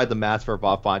simplified the math for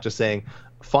Bob Font, just saying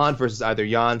Font versus either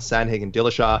Jan, Sandhagen,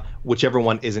 Dillashaw, whichever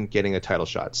one isn't getting a title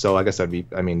shot. So I guess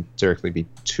theoretically be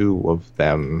 2 of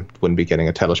them wouldn't be getting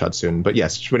a title shot soon. But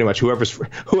yes, pretty much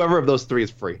whoever of those 3 is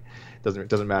free.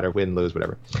 Doesn't matter, win, lose,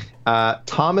 whatever.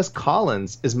 Thomas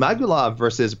Collins, Ismagulov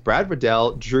versus Brad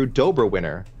Riddell, Drew Dober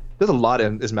winner. There's a lot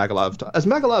in Ismagulov.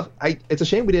 Ismagulov, it's a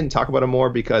shame we didn't talk about him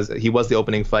more because he was the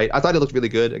opening fight. I thought he looked really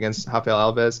good against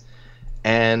Rafael Alves.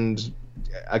 And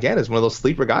again, is one of those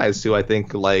sleeper guys who I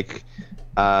think like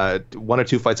 1 or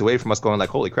 2 fights away from us going like,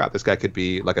 holy crap, this guy could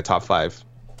be like a top 5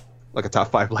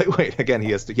 lightweight. Again,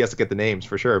 he has to get the names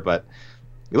for sure, but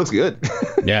he looks good.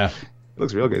 Yeah. It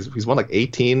looks real good. He's won like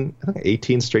 18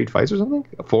 straight fights or something.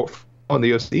 4 on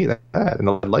the UFC, that in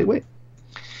the lightweight.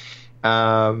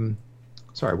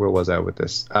 Sorry, where was I with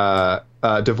this?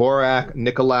 Dvorak,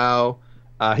 Nicolau.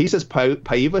 He says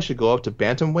Paiva should go up to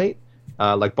bantamweight,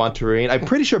 like Bontarine. I'm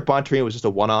pretty sure Bontarine was just a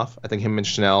one-off. I think him and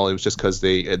Chanel, it was just because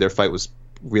their fight was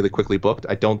really quickly booked.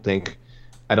 I don't think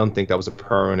that was a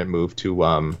permanent move to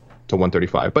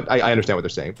 135, but I understand what they're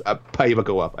saying. Paiva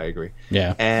go up, I agree.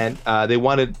 Yeah. And they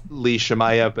wanted Lee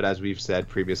Shamayev, but as we've said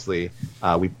previously,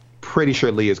 we pretty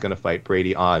sure Lee is going to fight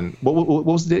Brady on what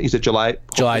was the date? You said July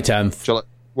 10th.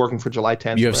 Working for July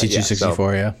 10th. UFC right?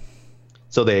 264, yeah.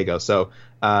 So there you go. So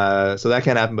that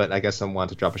can't happen, but I guess someone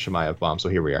wanted to drop a Shamayev bomb. So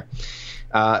here we are.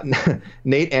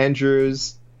 Nate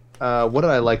Andrews. What did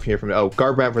I like here from?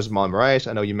 Garbrandt versus Marlon Moraes.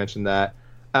 I know you mentioned that.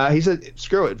 He said,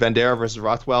 screw it. Vanderaa versus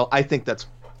Rothwell. I think that's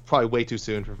probably way too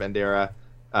soon for Vanderaa,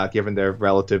 given their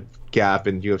relative gap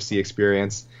in UFC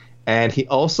experience. And he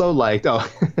also liked, all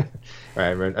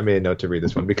right, I made a note to read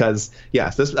this one because,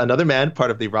 yes, this is another man,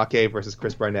 part of the Roque versus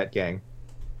Chris Barnett gang.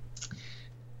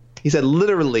 He said,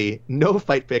 literally, no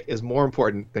fight pick is more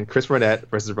important than Chris Barnett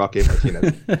versus Roque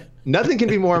Martinez. Nothing can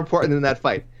be more important than that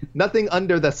fight. Nothing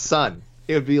under the sun.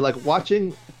 It would be like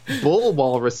watching bull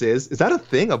walruses. Is that a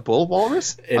thing, a bull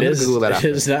walrus? It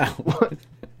is now.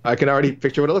 I can already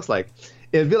picture what it looks like.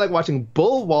 It would be like watching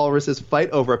bull walruses fight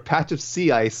over a patch of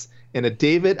sea ice in a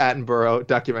David Attenborough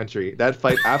documentary. That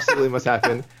fight absolutely must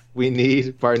happen. We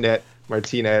need Barnett,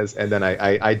 Martinez, and then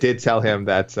I did tell him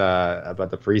that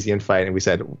about the Parisian fight, and we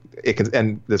said it can.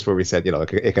 And this is where we said,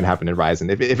 it can happen in Ryzen.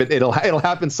 It'll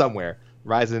happen somewhere.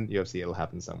 Ryzen, UFC, it'll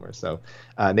happen somewhere. So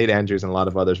Nate Andrews and a lot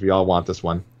of others, we all want this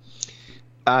one.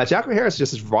 Jacko Harris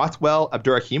just says Rothwell,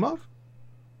 Abdurakhimov.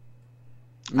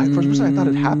 For some reason, I thought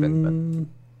it happened.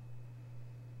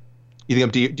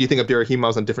 But do you think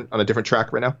Abdurahkimov's on a different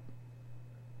track right now?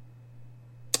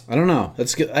 I don't know.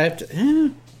 That's good. I have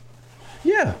to.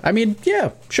 Yeah. I mean,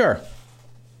 yeah. Sure.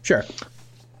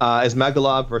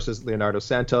 Ismagulov versus Leonardo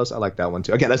Santos. I like that one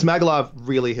too. Again, Ismagulov,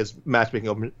 really his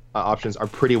matchmaking options are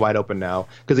pretty wide open now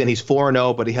because then he's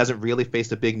 4-0, but he hasn't really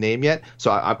faced a big name yet.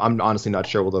 So I'm honestly not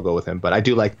sure they'll go with him. But I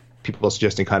do like people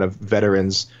suggesting kind of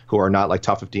veterans who are not like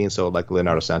top 15. So like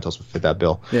Leonardo Santos would fit that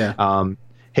bill. Yeah.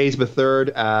 Hayes the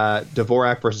third,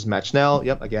 Dvorak versus Matt Schnell.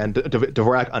 Yep, again,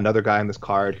 Dvorak, another guy on this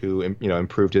card who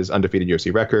improved his undefeated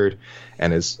UFC record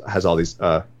and has all these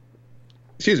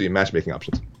matchmaking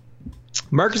options.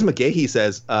 Marcus McGahee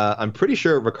says, I'm pretty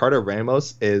sure Ricardo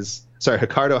Ramos is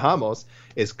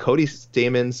Cody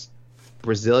Stamen's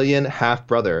Brazilian half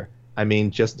brother. I mean,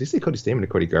 did you say Cody Stamen or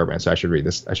Cody Garbrandt? So I should read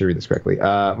this correctly.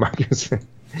 Marcus,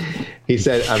 he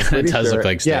said, I'm pretty it does sure. Look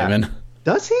like Stamen. Yeah.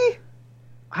 Does he?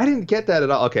 I didn't get that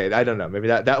at all. Okay, I don't know. Maybe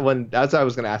that one. That's what I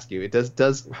was going to ask you.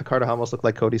 Does Ricardo Ramos look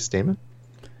like Cody Stamen?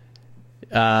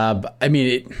 I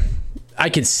mean, I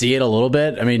could see it a little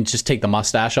bit. I mean, just take the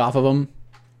mustache off of him.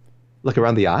 Look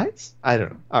around the eyes? I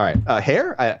don't know. All right.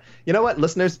 Hair? You know what?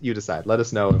 Listeners, you decide. Let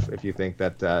us know if you think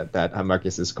that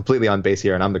Marcus is completely on base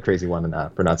here and I'm the crazy one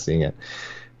for not seeing it.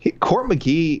 Court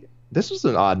McGee, this was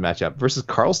an odd matchup versus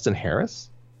Carlston Harris.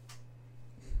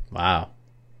 Wow.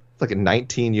 It's like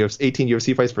 18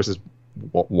 UFC fights versus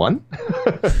one?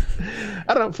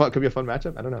 I don't know. Could be a fun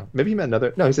matchup. I don't know. Maybe he meant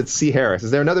another. No, he said C. Harris. Is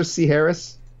there another C.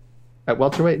 Harris at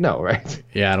welterweight? No, right?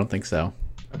 Yeah, I don't think so.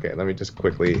 Okay, let me just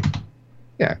quickly...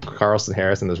 Yeah, Carlston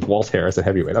Harris, and there's Walt Harris at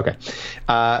heavyweight. Okay.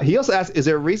 He also asked, is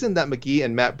there a reason that McGee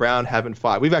and Matt Brown haven't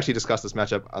fought? We've actually discussed this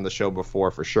matchup on the show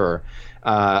before, for sure.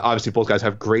 Obviously, both guys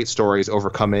have great stories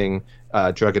overcoming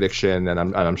drug addiction, and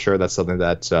I'm sure that's something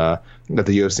that the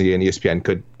UFC and ESPN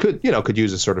could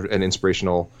use as sort of an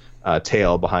inspirational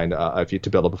tale behind to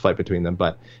build up a fight between them.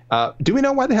 But do we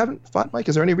know why they haven't fought, Mike?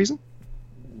 Is there any reason?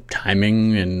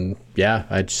 Timing, and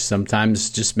sometimes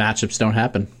just matchups don't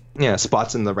happen. Yeah,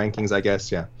 spots in the rankings, I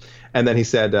guess. Yeah, and then he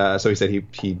said,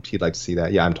 he'd like to see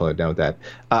that. Yeah, I'm totally down with that.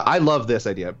 I love this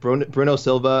idea, Bruno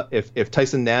Silva. If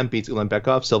Tyson Nam beats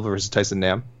Ulanbekov, Silva versus Tyson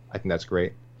Nam, I think that's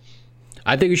great.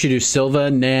 I think we should do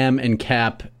Silva, Nam, and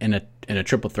Cap in a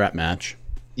triple threat match.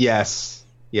 Yes.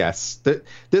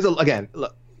 There's again.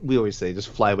 Look, we always say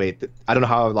just flyweight. I don't know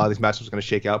how a lot of these matchups are going to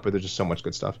shake out, but there's just so much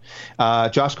good stuff.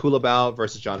 Josh Kulabau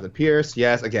versus Jonathan Pierce.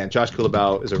 Yes, again, Josh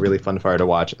Kulabau is a really fun fighter to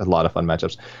watch. A lot of fun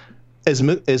matchups.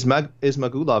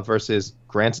 Ismagulov versus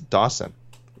Grant Dawson.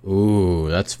 Ooh,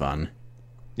 that's fun.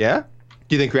 Yeah?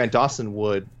 Do you think Grant Dawson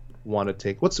would want to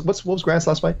take... What was Grant's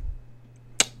last fight?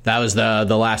 That was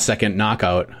the last second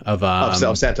knockout of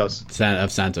Santos.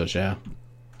 Of Santos, yeah.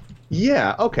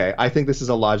 Yeah, okay. I think this is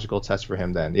a logical test for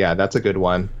him then. Yeah, that's a good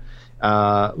one.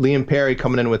 Liam Perry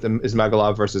coming in with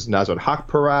Ismagulov versus Nasrat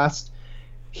Haqparast.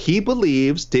 He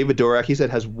believes David Dvorak, he said,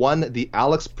 has won the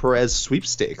Alex Perez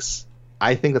sweepstakes.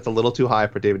 I think that's a little too high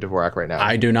for David Dvorak right now.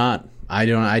 I do not. I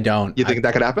don't. You think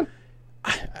that could happen?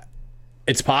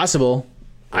 It's possible.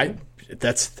 I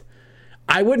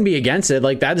wouldn't be against it.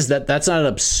 Like that's not an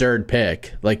absurd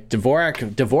pick. Like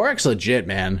Dvorak's legit,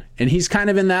 man. And he's kind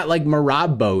of in that like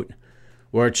Marab boat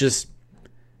where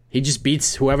he just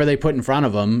beats whoever they put in front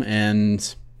of him,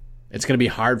 and it's going to be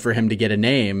hard for him to get a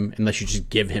name unless you just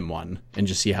give him one and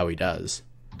just see how he does.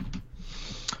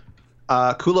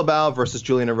 Kulabau versus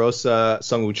Julian Erosa,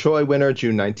 Sungwoo Choi winner,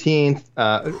 June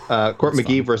 19th. Court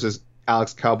McGee versus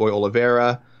Alex Cowboy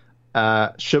Oliveira.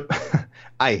 I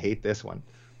hate this one.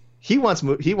 He wants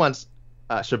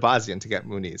Shabazian to get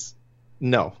Muniz.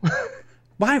 No.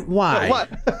 Why? What?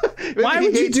 Why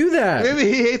would you do that?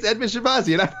 Maybe he hates Edmund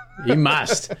Shabazian. He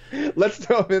must. Let's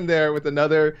throw him in there with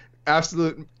another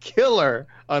absolute killer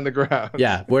on the ground.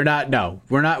 Yeah, we're not.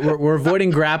 We're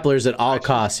avoiding grapplers at all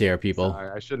costs here, people.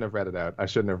 Sorry, I shouldn't have read it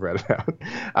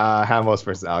out. Hamos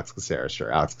versus Alex Caceres.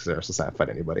 Sure, Alex Caceres will not fight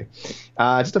anybody.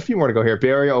 Just a few more to go here.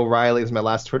 Barry O'Reilly is my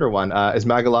last Twitter one.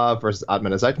 Ismagulov versus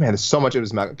Atman Azait. Man, there's so much of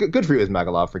Ismagulov. Good for you,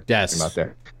 Ismagulov, for getting him out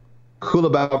there.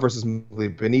 Kulabau versus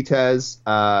Benitez.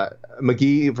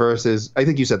 McGee versus, I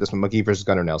think you said this one, McGee versus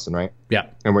Gunnar Nelson, right? Yeah.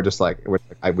 And we just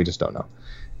don't know.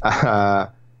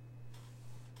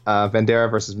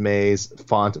 Vandera versus Mays.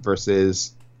 Font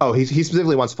versus, he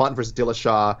specifically wants Font versus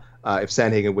Dillashaw if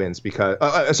Sandhagen wins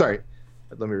because, sorry,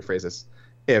 let me rephrase this.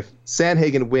 If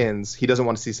Sandhagen wins, he doesn't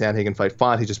want to see Sandhagen fight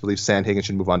Font. He just believes Sandhagen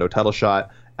should move on to a title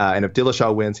shot. And if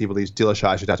Dillashaw wins, he believes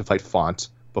Dillashaw should have to fight Font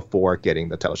before getting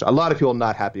the title shot. A lot of people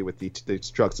not happy with the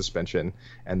drug suspension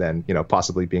and then,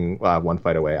 possibly being one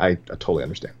fight away. I totally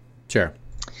understand. Sure.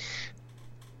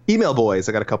 Email boys,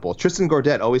 I got a couple. Tristan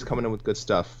Gordet, always coming in with good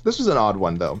stuff. This was an odd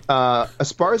one, though.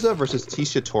 Esparza versus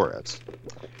Tisha Torres.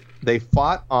 They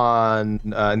fought on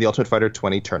in the Ultimate Fighter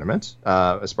 20 tournament.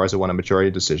 As far as it won a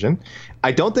majority decision,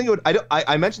 I don't think it would.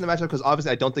 I mentioned the matchup because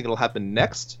obviously I don't think it'll happen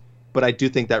next, but I do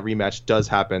think that rematch does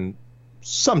happen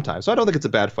sometime. So I don't think it's a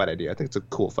bad fight idea. I think it's a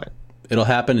cool fight. It'll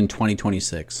happen in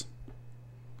 2026.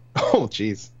 Oh,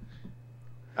 jeez.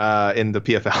 In the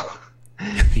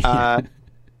PFL.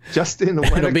 Justin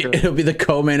Winokur. It'll be the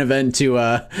co-main event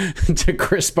to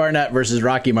Chris Barnett versus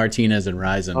Rocky Martinez and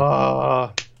Ryzen.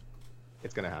 Oh,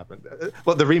 it's gonna happen.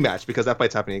 Well, the rematch, because that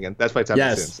fight's happening again. That fight's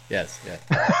happening soon. Yes.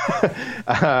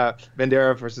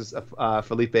 Vandera versus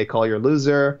Felipe Collier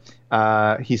loser.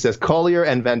 He says Collier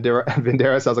and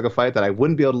Vandera sounds like a fight that I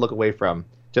wouldn't be able to look away from.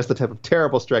 Just the type of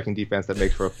terrible striking defense that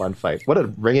makes for a fun fight. What a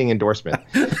ringing endorsement.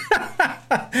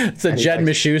 It's a Jed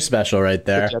Michoud special right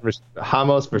there.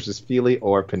 Ramos versus Feely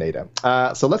or Pineda.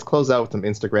 So let's close out with some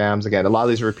Instagrams. Again, a lot of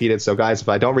these are repeated. So guys, if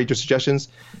I don't read your suggestions,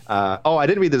 I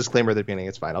didn't read the disclaimer at the beginning.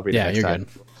 It's fine. I'll read it next time.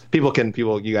 Good.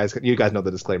 You guys know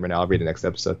the disclaimer now. I'll read it next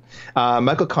episode.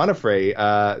 Michael Conifray,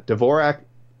 Dvorak.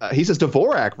 He says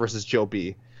Dvorak versus Joe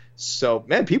B. So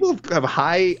man, people have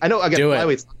high. I know again.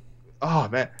 Flyweights. Oh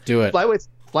man, do it.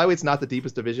 Flyweight's not the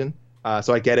deepest division,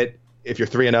 so I get it. If you're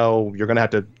 3-0, you're gonna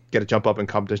have to get a jump up in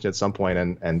competition at some point,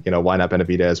 and why not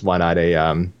Benavidez? Why not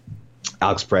a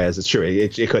Alex Perez? It's true,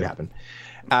 it could happen.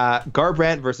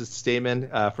 Garbrandt versus Stamen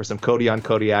for some Cody on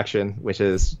Cody action, which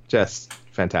is just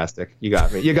fantastic. You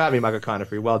got me, Michael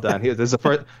Conifrey. Well done. This is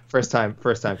a first time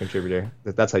contributor.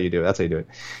 That's how you do it.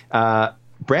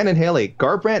 Brandon Haley,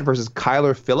 Garbrandt versus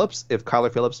Kyler Phillips. If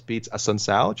Kyler Phillips beats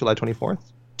Asuncao, July 24th,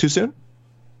 too soon?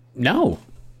 No,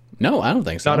 I don't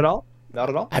think so. Not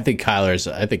at all. I think Kyler's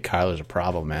a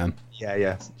problem, man.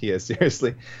 Yeah, he is,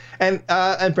 seriously. And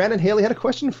Brandon Haley had a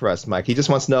question for us, Mike. He just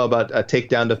wants to know about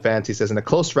takedown defense. He says in a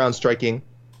close round striking,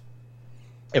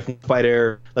 if a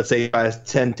fighter, let's say, has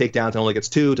 10 takedowns and only gets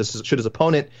 2, should his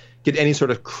opponent get any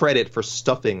sort of credit for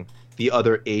stuffing the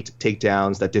other 8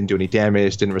 takedowns that didn't do any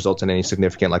damage, didn't result in any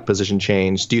significant position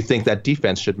change? Do you think that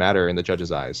defense should matter in the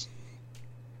judge's eyes?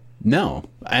 No,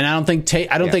 and I don't think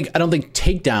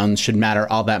takedowns should matter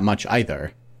all that much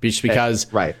either, just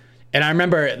because. Right. And I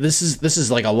remember this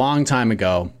is like a long time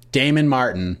ago. Damon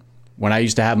Martin, when I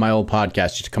used to have my old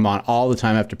podcast, used to come on all the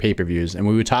time after pay-per-views, and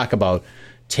we would talk about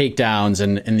takedowns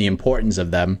and the importance of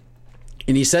them.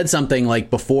 And he said something like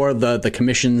before the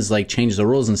commissions changed the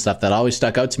rules and stuff that always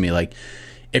stuck out to me. Like,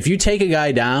 if you take a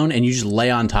guy down and you just lay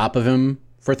on top of him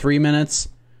for 3 minutes.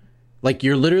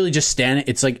 You're literally just standing.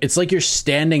 It's like you're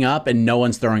standing up and no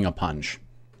one's throwing a punch.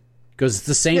 Because it's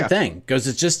the same thing. Because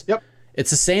it's just It's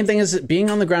the same thing as being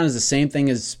on the ground is the same thing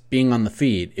as being on the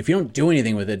feet. If you don't do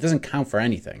anything with it, it doesn't count for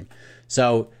anything.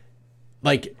 So,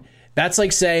 that's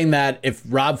like saying that if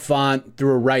Rob Font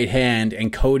threw a right hand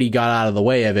and Cody got out of the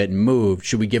way of it and moved,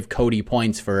 should we give Cody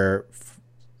points for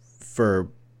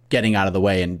getting out of the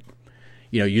way and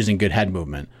using good head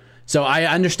movement? So I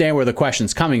understand where the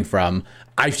question's coming from.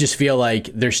 I just feel like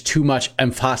there's too much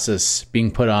emphasis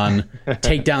being put on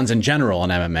takedowns in general in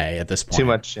MMA at this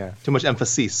point. Too much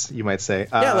emphasis, you might say.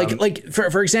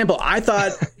 For example, I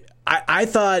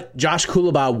thought Josh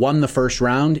Kulabau won the first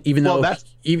round, even though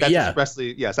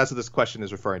expressly, yes, that's what this question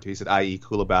is referring to. He said, i.e.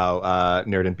 Kulabau,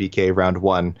 Nerd and BK round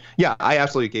 1. Yeah, I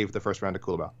absolutely gave the first round to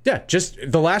Kulabau. Yeah, just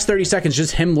the last 30 seconds,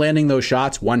 just him landing those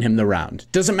shots won him the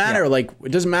round. Doesn't matter,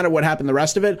 it doesn't matter what happened the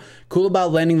rest of it.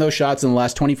 Kulabau landing those shots in the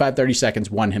last 25, 30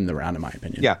 seconds won him the round, in my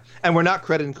opinion. Yeah, and we're not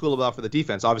crediting Kulabau for the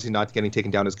defense. Obviously not getting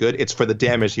taken down is good. It's for the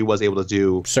damage he was able to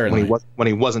do when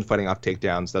he wasn't fighting off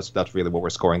takedowns. That's really what we're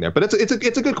scoring there. But it's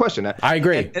a good question. I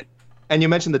agree. And you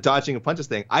mentioned the dodging of punches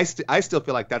thing. I still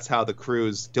feel like that's how the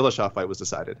Cruz Dillashaw fight was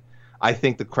decided. I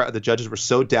think the judges were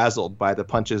so dazzled by the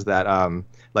punches that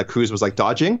Cruz was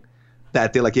dodging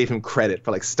that they gave him credit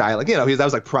for styling. That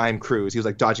was prime Cruz. He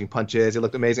was dodging punches. He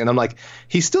looked amazing. And I'm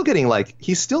he's still getting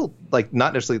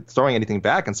not necessarily throwing anything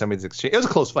back in some of these exchanges. It was a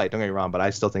close fight. Don't get me wrong, but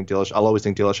I still think I'll always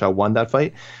think Dillashaw won that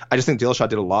fight. I just think Dillashaw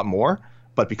did a lot more.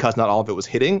 But because not all of it was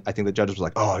hitting, I think the judges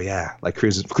were oh yeah,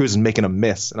 Cruz is making a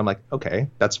miss, and I'm okay,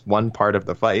 that's one part of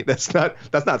the fight. That's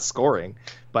not scoring.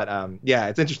 But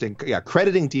it's interesting. Yeah,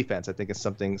 crediting defense, I think, is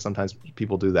something sometimes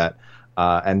people do that,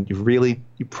 and you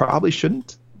probably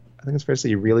shouldn't. I think it's fair to say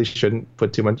you really shouldn't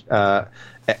put too much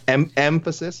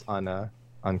emphasis on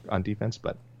defense,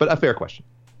 but a fair question.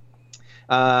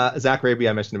 Zach Raby,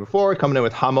 I mentioned it before, coming in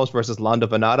with Ramos versus Lando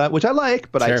Venata, which I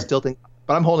like, but sure. I still think.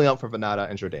 But I'm holding out for Venata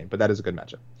and Jourdain, but that is a good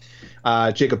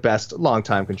matchup. Jacob Best,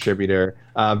 longtime contributor.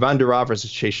 Van der Raaf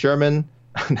versus Chase Sherman.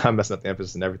 Now I'm messing up the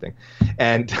emphasis and everything.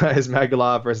 And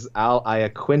Ismagulov versus Al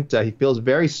Iaquinta. He feels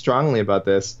very strongly about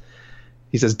this.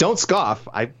 He says, don't scoff.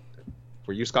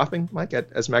 Were you scoffing, Mike,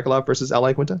 at Ismagulov versus Al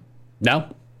Iaquinta?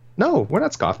 No. No, we're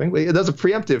not scoffing. That's a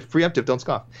preemptive. Don't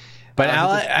scoff. But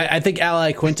I think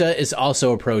Ali Quinta is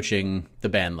also approaching the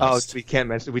ban list. Oh, we can't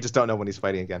mention. We just don't know when he's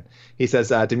fighting again. He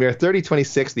says Demir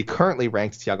 30-26, the currently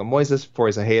ranked Thiago Moises for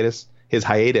his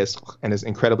hiatus, and is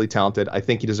incredibly talented. I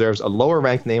think he deserves a lower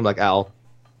ranked name like Al,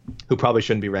 who probably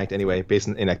shouldn't be ranked anyway, based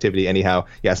on inactivity anyhow.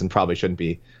 Yes, and probably shouldn't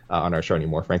be on our show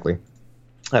anymore. Frankly,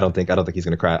 I don't think he's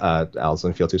going to cry. Al's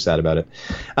going to feel too sad about it.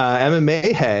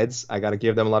 MMA heads, I got to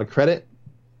give them a lot of credit.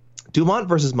 Dumont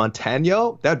versus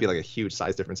Montano, that would be like a huge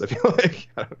size difference, I feel like.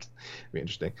 It'd be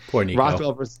interesting. Poor Nico.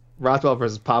 Rothwell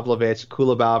versus Pavlovich,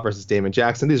 Kulabau versus Damon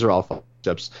Jackson. These are all fun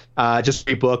matchups. Just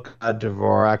rebook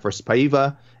Dvorak versus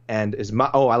Paiva. And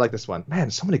I like this one.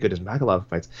 Man, so many good Ismagulov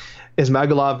fights.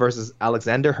 Ismagulov versus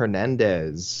Alexander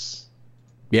Hernandez.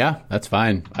 Yeah, that's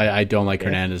fine. I don't like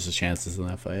Hernandez's chances in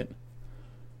that fight.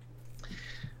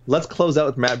 Let's close out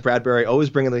with Matt Bradbury, always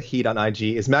bringing the heat on IG.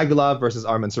 Ismagulov versus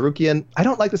Arman Sarukian. I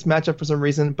don't like this matchup for some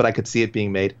reason, but I could see it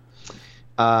being made.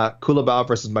 Kulabau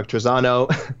versus Mike Trezano.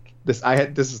 This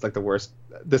is like the worst.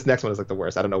 This next one is like the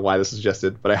worst. I don't know why this is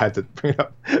suggested, but I had to bring it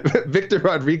up. Victor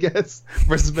Rodriguez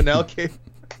versus Manel Cape.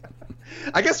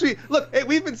 I guess we've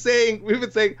been saying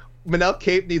Manel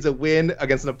Cape needs a win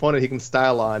against an opponent he can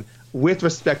style on. With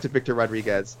respect to Victor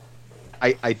Rodriguez,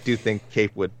 I do think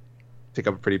Cape would pick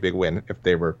up a pretty big win if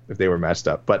they were matched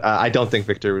up. But I don't think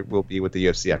Victor will be with the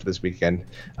UFC after this weekend.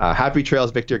 Happy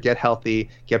trails, Victor. Get healthy,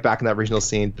 get back in that regional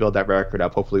scene, build that record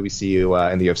up. Hopefully we see you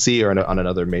in the UFC or on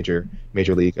another major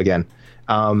league again.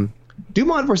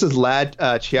 Dumont versus Lad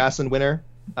Chiasson winner.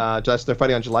 They're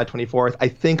fighting on July 24th. I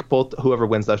think whoever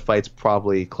wins that fight's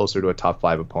probably closer to a top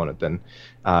 5 opponent than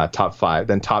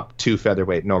top 2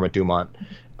 featherweight Norma Dumont.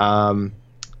 Font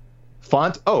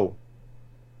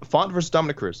versus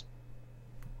Dominic Cruz.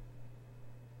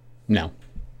 No.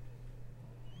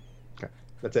 Okay,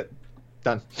 that's it.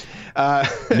 Done.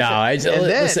 No,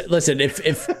 listen. If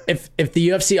the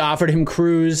UFC offered him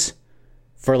Cruz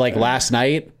for last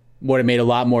night, would have made a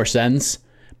lot more sense.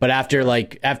 But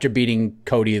after beating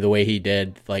Cody the way he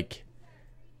did,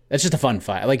 that's just a fun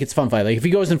fight. It's a fun fight. If he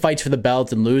goes and fights for the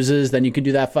belt and loses, then you can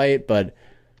do that fight. But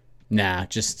nah,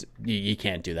 just you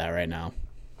can't do that right now.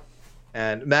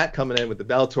 And Matt coming in with the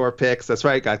Bellator picks. That's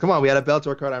right, guys. Come on, we had a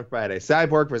Bellator card on Friday.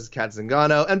 Cyborg versus Kat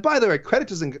Zingano. And by the way, credit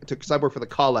to Cyborg for the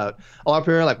call out. A lot of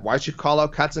people are like, why should you call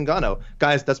out Kat Zingano?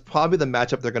 Guys, that's probably the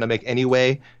matchup they're going to make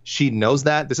anyway. She knows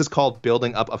that. This is called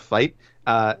building up a fight.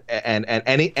 And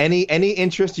any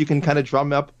interest you can kind of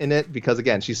drum up in it, because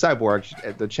again, she's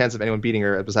Cyborg. The chance of anyone beating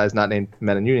her besides not named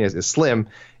Mena Nunes is slim.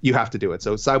 You have to do it.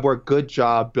 So Cyborg, good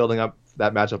job building up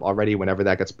that matchup already whenever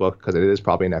that gets booked, because it is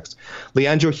probably next.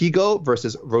 Leandro Higo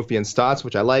versus Rofian Stotts,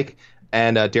 which I like,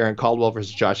 and Darren Caldwell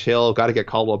versus Josh Hill. Got to get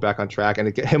Caldwell back on track, and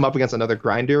to get him up against another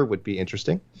grinder would be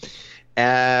interesting.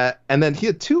 And then he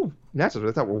had 2 matchups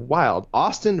I thought were wild.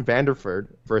 Austin Vanderford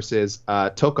versus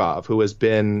Tokov, who has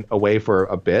been away for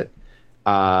a bit.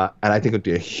 And I think it would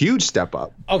be a huge step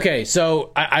up. Okay,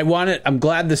 so I'm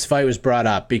glad this fight was brought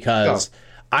up, because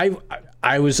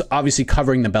I was obviously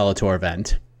covering the Bellator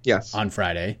event. Yes. On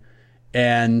Friday.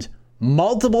 And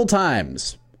multiple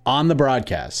times on the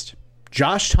broadcast,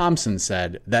 Josh Thompson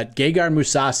said that Gegard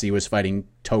Mousasi was fighting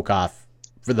Tokov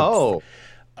for the... Oh.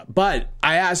 But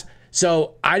I asked...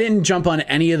 So I didn't jump on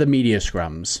any of the media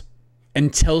scrums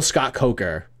until Scott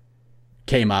Coker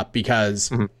came up,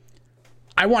 because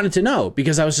I wanted to know,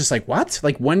 because I was just like, what?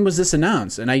 When was this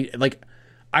announced? And I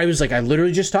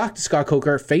literally just talked to Scott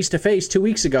Coker face to face 2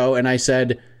 weeks ago, and I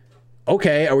said...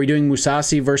 okay, are we doing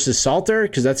Mousasi versus Salter?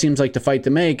 Because that seems like the fight to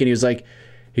make. And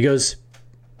he goes,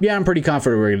 yeah, I'm pretty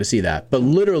confident we're going to see that. But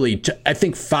literally, I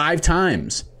think 5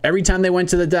 times, every time they went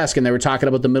to the desk and they were talking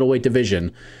about the middleweight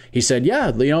division, he said, yeah,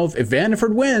 if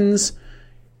Vanderford wins,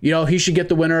 he should get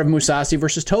the winner of Mousasi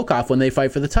versus Tokov when they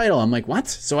fight for the title. I'm like, what?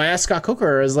 So I asked Scott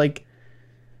Coker, I was like,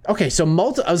 okay, so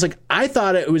I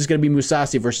thought it was going to be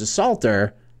Mousasi versus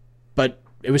Salter, but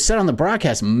it was said on the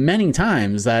broadcast many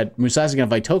times that Mousasi's going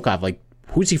to fight Tokov.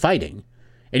 Who's he fighting?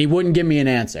 And he wouldn't give me an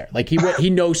answer. He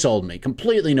no-sold me,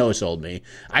 completely no-sold me.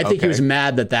 I think he was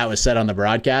mad that was said on the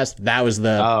broadcast. That was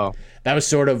that was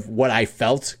sort of what I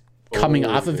felt coming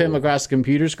off of him across the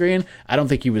computer screen. I don't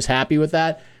think he was happy with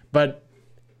that. But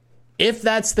if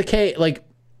that's the case,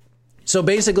 so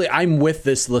basically I'm with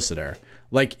this listener.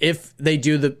 If they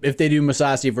do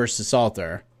Mousasi versus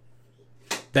Salter,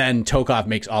 then Tokov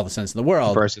makes all the sense in the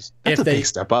world. Versus that's a big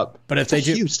step up. But if that's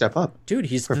a huge step up, dude,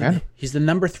 he's the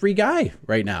number 3 guy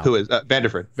right now. Who is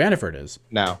Vanderford? Vanderford is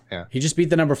now. Yeah, he just beat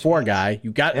the number 4 guy.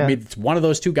 I mean, it's one of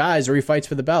those 2 guys, or he fights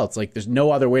for the belts. There's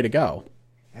no other way to go.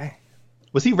 Hey.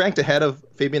 Was he ranked ahead of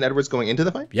Fabian Edwards going into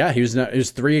the fight? Yeah, he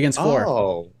was 3 against 4.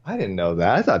 Oh, I didn't know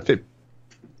that. I thought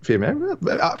Fabian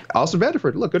Austin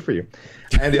Vanderford. Look, good for you.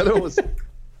 And the other one was,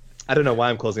 I don't know why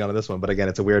I'm closing on this one, but again,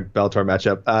 it's a weird Bellator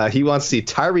matchup. He wants to see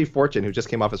Tyree Fortune, who just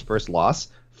came off his first loss,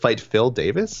 fight Phil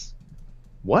Davis.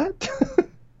 What?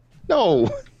 No.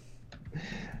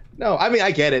 I mean, I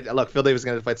get it. Look, Phil Davis is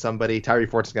going to fight somebody. Tyree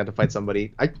Fortune's going to fight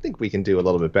somebody. I think we can do a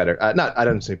little bit better. I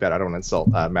don't say better. I don't want to insult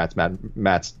Matt's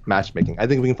matchmaking. I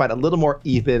think we can find a little more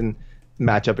even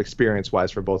matchup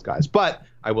experience-wise for both guys. But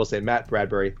I will say, Matt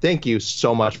Bradbury, thank you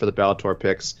so much for the Bellator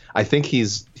picks. I think he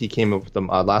came up with them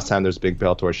last time there was a big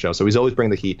Bellator show, so he's always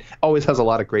bringing the heat. Always has a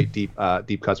lot of great deep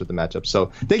cuts with the matchups. So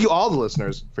thank you all the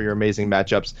listeners for your amazing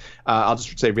matchups. I'll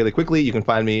just say really quickly, you can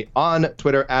find me on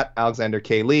Twitter at Alexander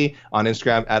K. Lee, on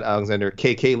Instagram at Alexander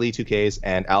KK Lee 2Ks,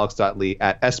 and alex.lee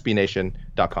at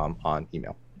sbnation.com on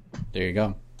email. There you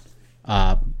go.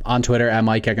 On Twitter at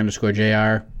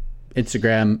MikeHeck_JR.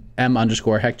 Instagram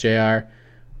M_HeckJR.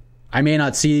 I may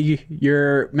not see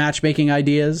your matchmaking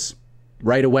ideas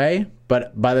right away,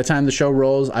 but by the time the show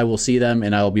rolls, I will see them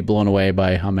and I will be blown away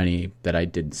by how many that I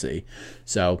didn't see.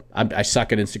 So I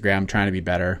suck at Instagram, trying to be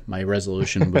better. My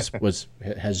resolution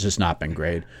has just not been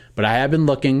great, but I have been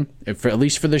looking. At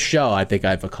least for the show, I think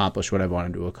I've accomplished what I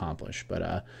wanted to accomplish.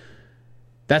 But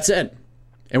that's it,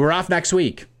 and we're off next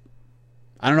week.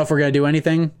 I don't know if we're gonna do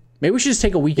anything. Maybe we should just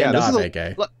take a weekend off,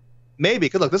 AK. Maybe,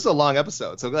 because look, this is a long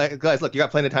episode. So guys, look, you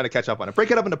got plenty of time to catch up on it. Break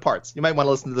it up into parts. You might want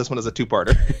to listen to this one as a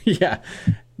two-parter. Yeah,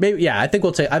 maybe. Yeah, I think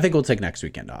we'll take next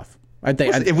weekend off.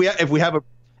 If we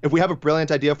have a brilliant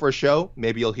idea for a show,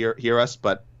 maybe you'll hear us.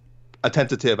 But a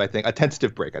tentative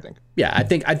break. I think. Yeah, I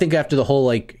think after the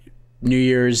whole New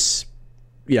Year's,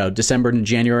 December to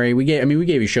January, we gave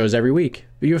you shows every week.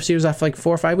 The UFC was off for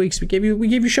 4 or 5 weeks. We gave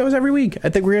you shows every week. I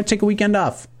think we're gonna take a weekend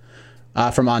off.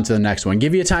 From on to the next one.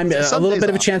 Give you a little bit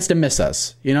of a chance to miss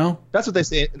us, That's what they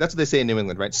say. That's what they say in New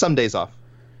England, right? Some days off.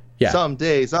 Yeah. Some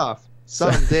days off.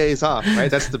 Some days off,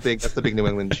 right? That's the big New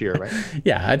England cheer, right?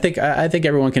 Yeah, I think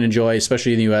everyone can enjoy,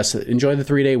 especially in the US, enjoy the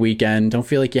 3-day weekend. Don't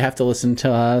feel like you have to listen to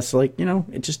us,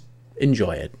 just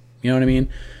enjoy it. You know what I mean?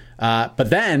 But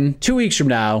then 2 weeks from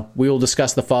now, we will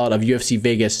discuss the fallout of UFC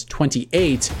Vegas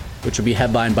 28, which will be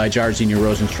headlined by Jairzinho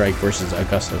Rozenstruik versus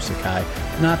Augusto Sakai.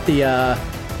 Not the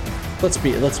Let's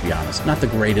be honest, not the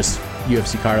greatest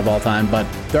UFC card of all time,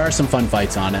 but there are some fun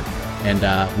fights on it, and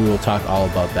we will talk all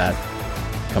about that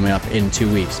coming up in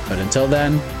 2 weeks. But until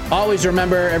then, always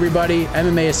remember, everybody,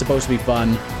 MMA is supposed to be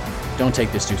fun. Don't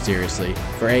take this too seriously.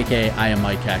 For AK, I am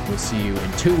Mike Heck. We'll see you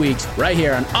in 2 weeks right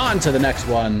here on to the next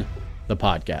one, the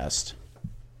podcast.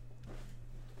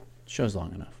 Show's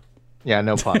long enough. Yeah,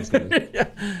 no pause.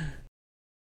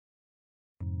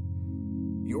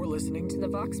 You're listening to the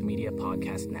Vox Media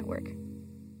Podcast Network.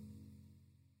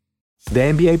 The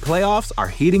NBA playoffs are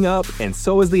heating up, and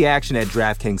so is the action at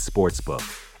DraftKings Sportsbook,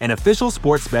 an official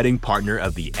sports betting partner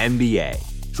of the NBA.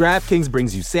 DraftKings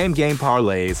brings you same-game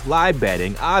parlays, live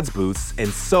betting, odds boosts, and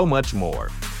so much more.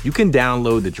 You can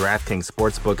download the DraftKings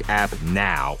Sportsbook app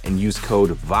now and use code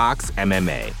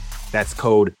VOXMMA. That's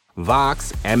code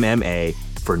VOXMMA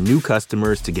for new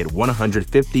customers to get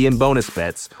 $150 in bonus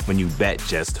bets when you bet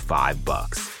just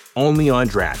 $5. Only on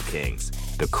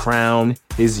DraftKings. The crown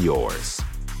is yours.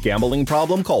 Gambling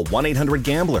problem? Call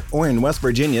 1-800-GAMBLER. Or in West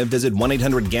Virginia, visit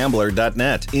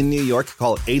 1-800-GAMBLER.net. In New York,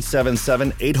 call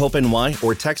 877-8-HOPE-NY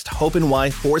or text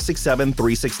HOPE-NY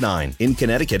 467-369. In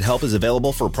Connecticut, help is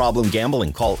available for problem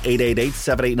gambling. Call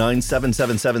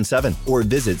 888-789-7777 or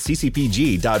visit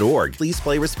ccpg.org. Please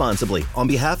play responsibly. On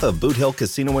behalf of Boot Hill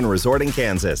Casino and Resort in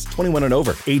Kansas, 21 and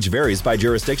over. Age varies by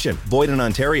jurisdiction. Void in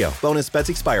Ontario. Bonus bets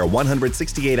expire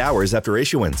 168 hours after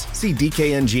issuance. See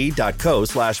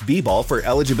dkng.co/bball for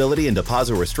eligibility and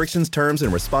deposit restrictions, terms,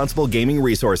 and responsible gaming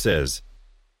resources.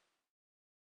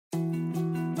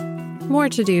 More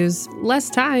to-dos, less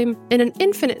time, and an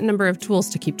infinite number of tools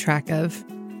to keep track of.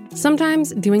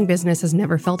 Sometimes doing business has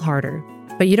never felt harder,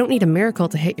 but you don't need a miracle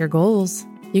to hit your goals.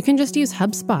 You can just use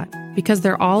HubSpot, because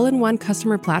their all-in-one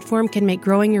customer platform can make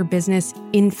growing your business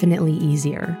infinitely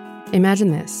easier.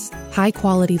 Imagine this: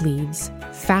 high-quality leads,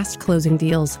 fast closing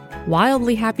deals,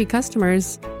 wildly happy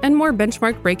customers, and more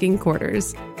benchmark-breaking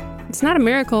quarters. It's not a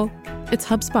miracle, it's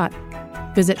HubSpot.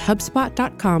 Visit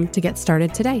HubSpot.com to get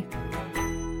started today.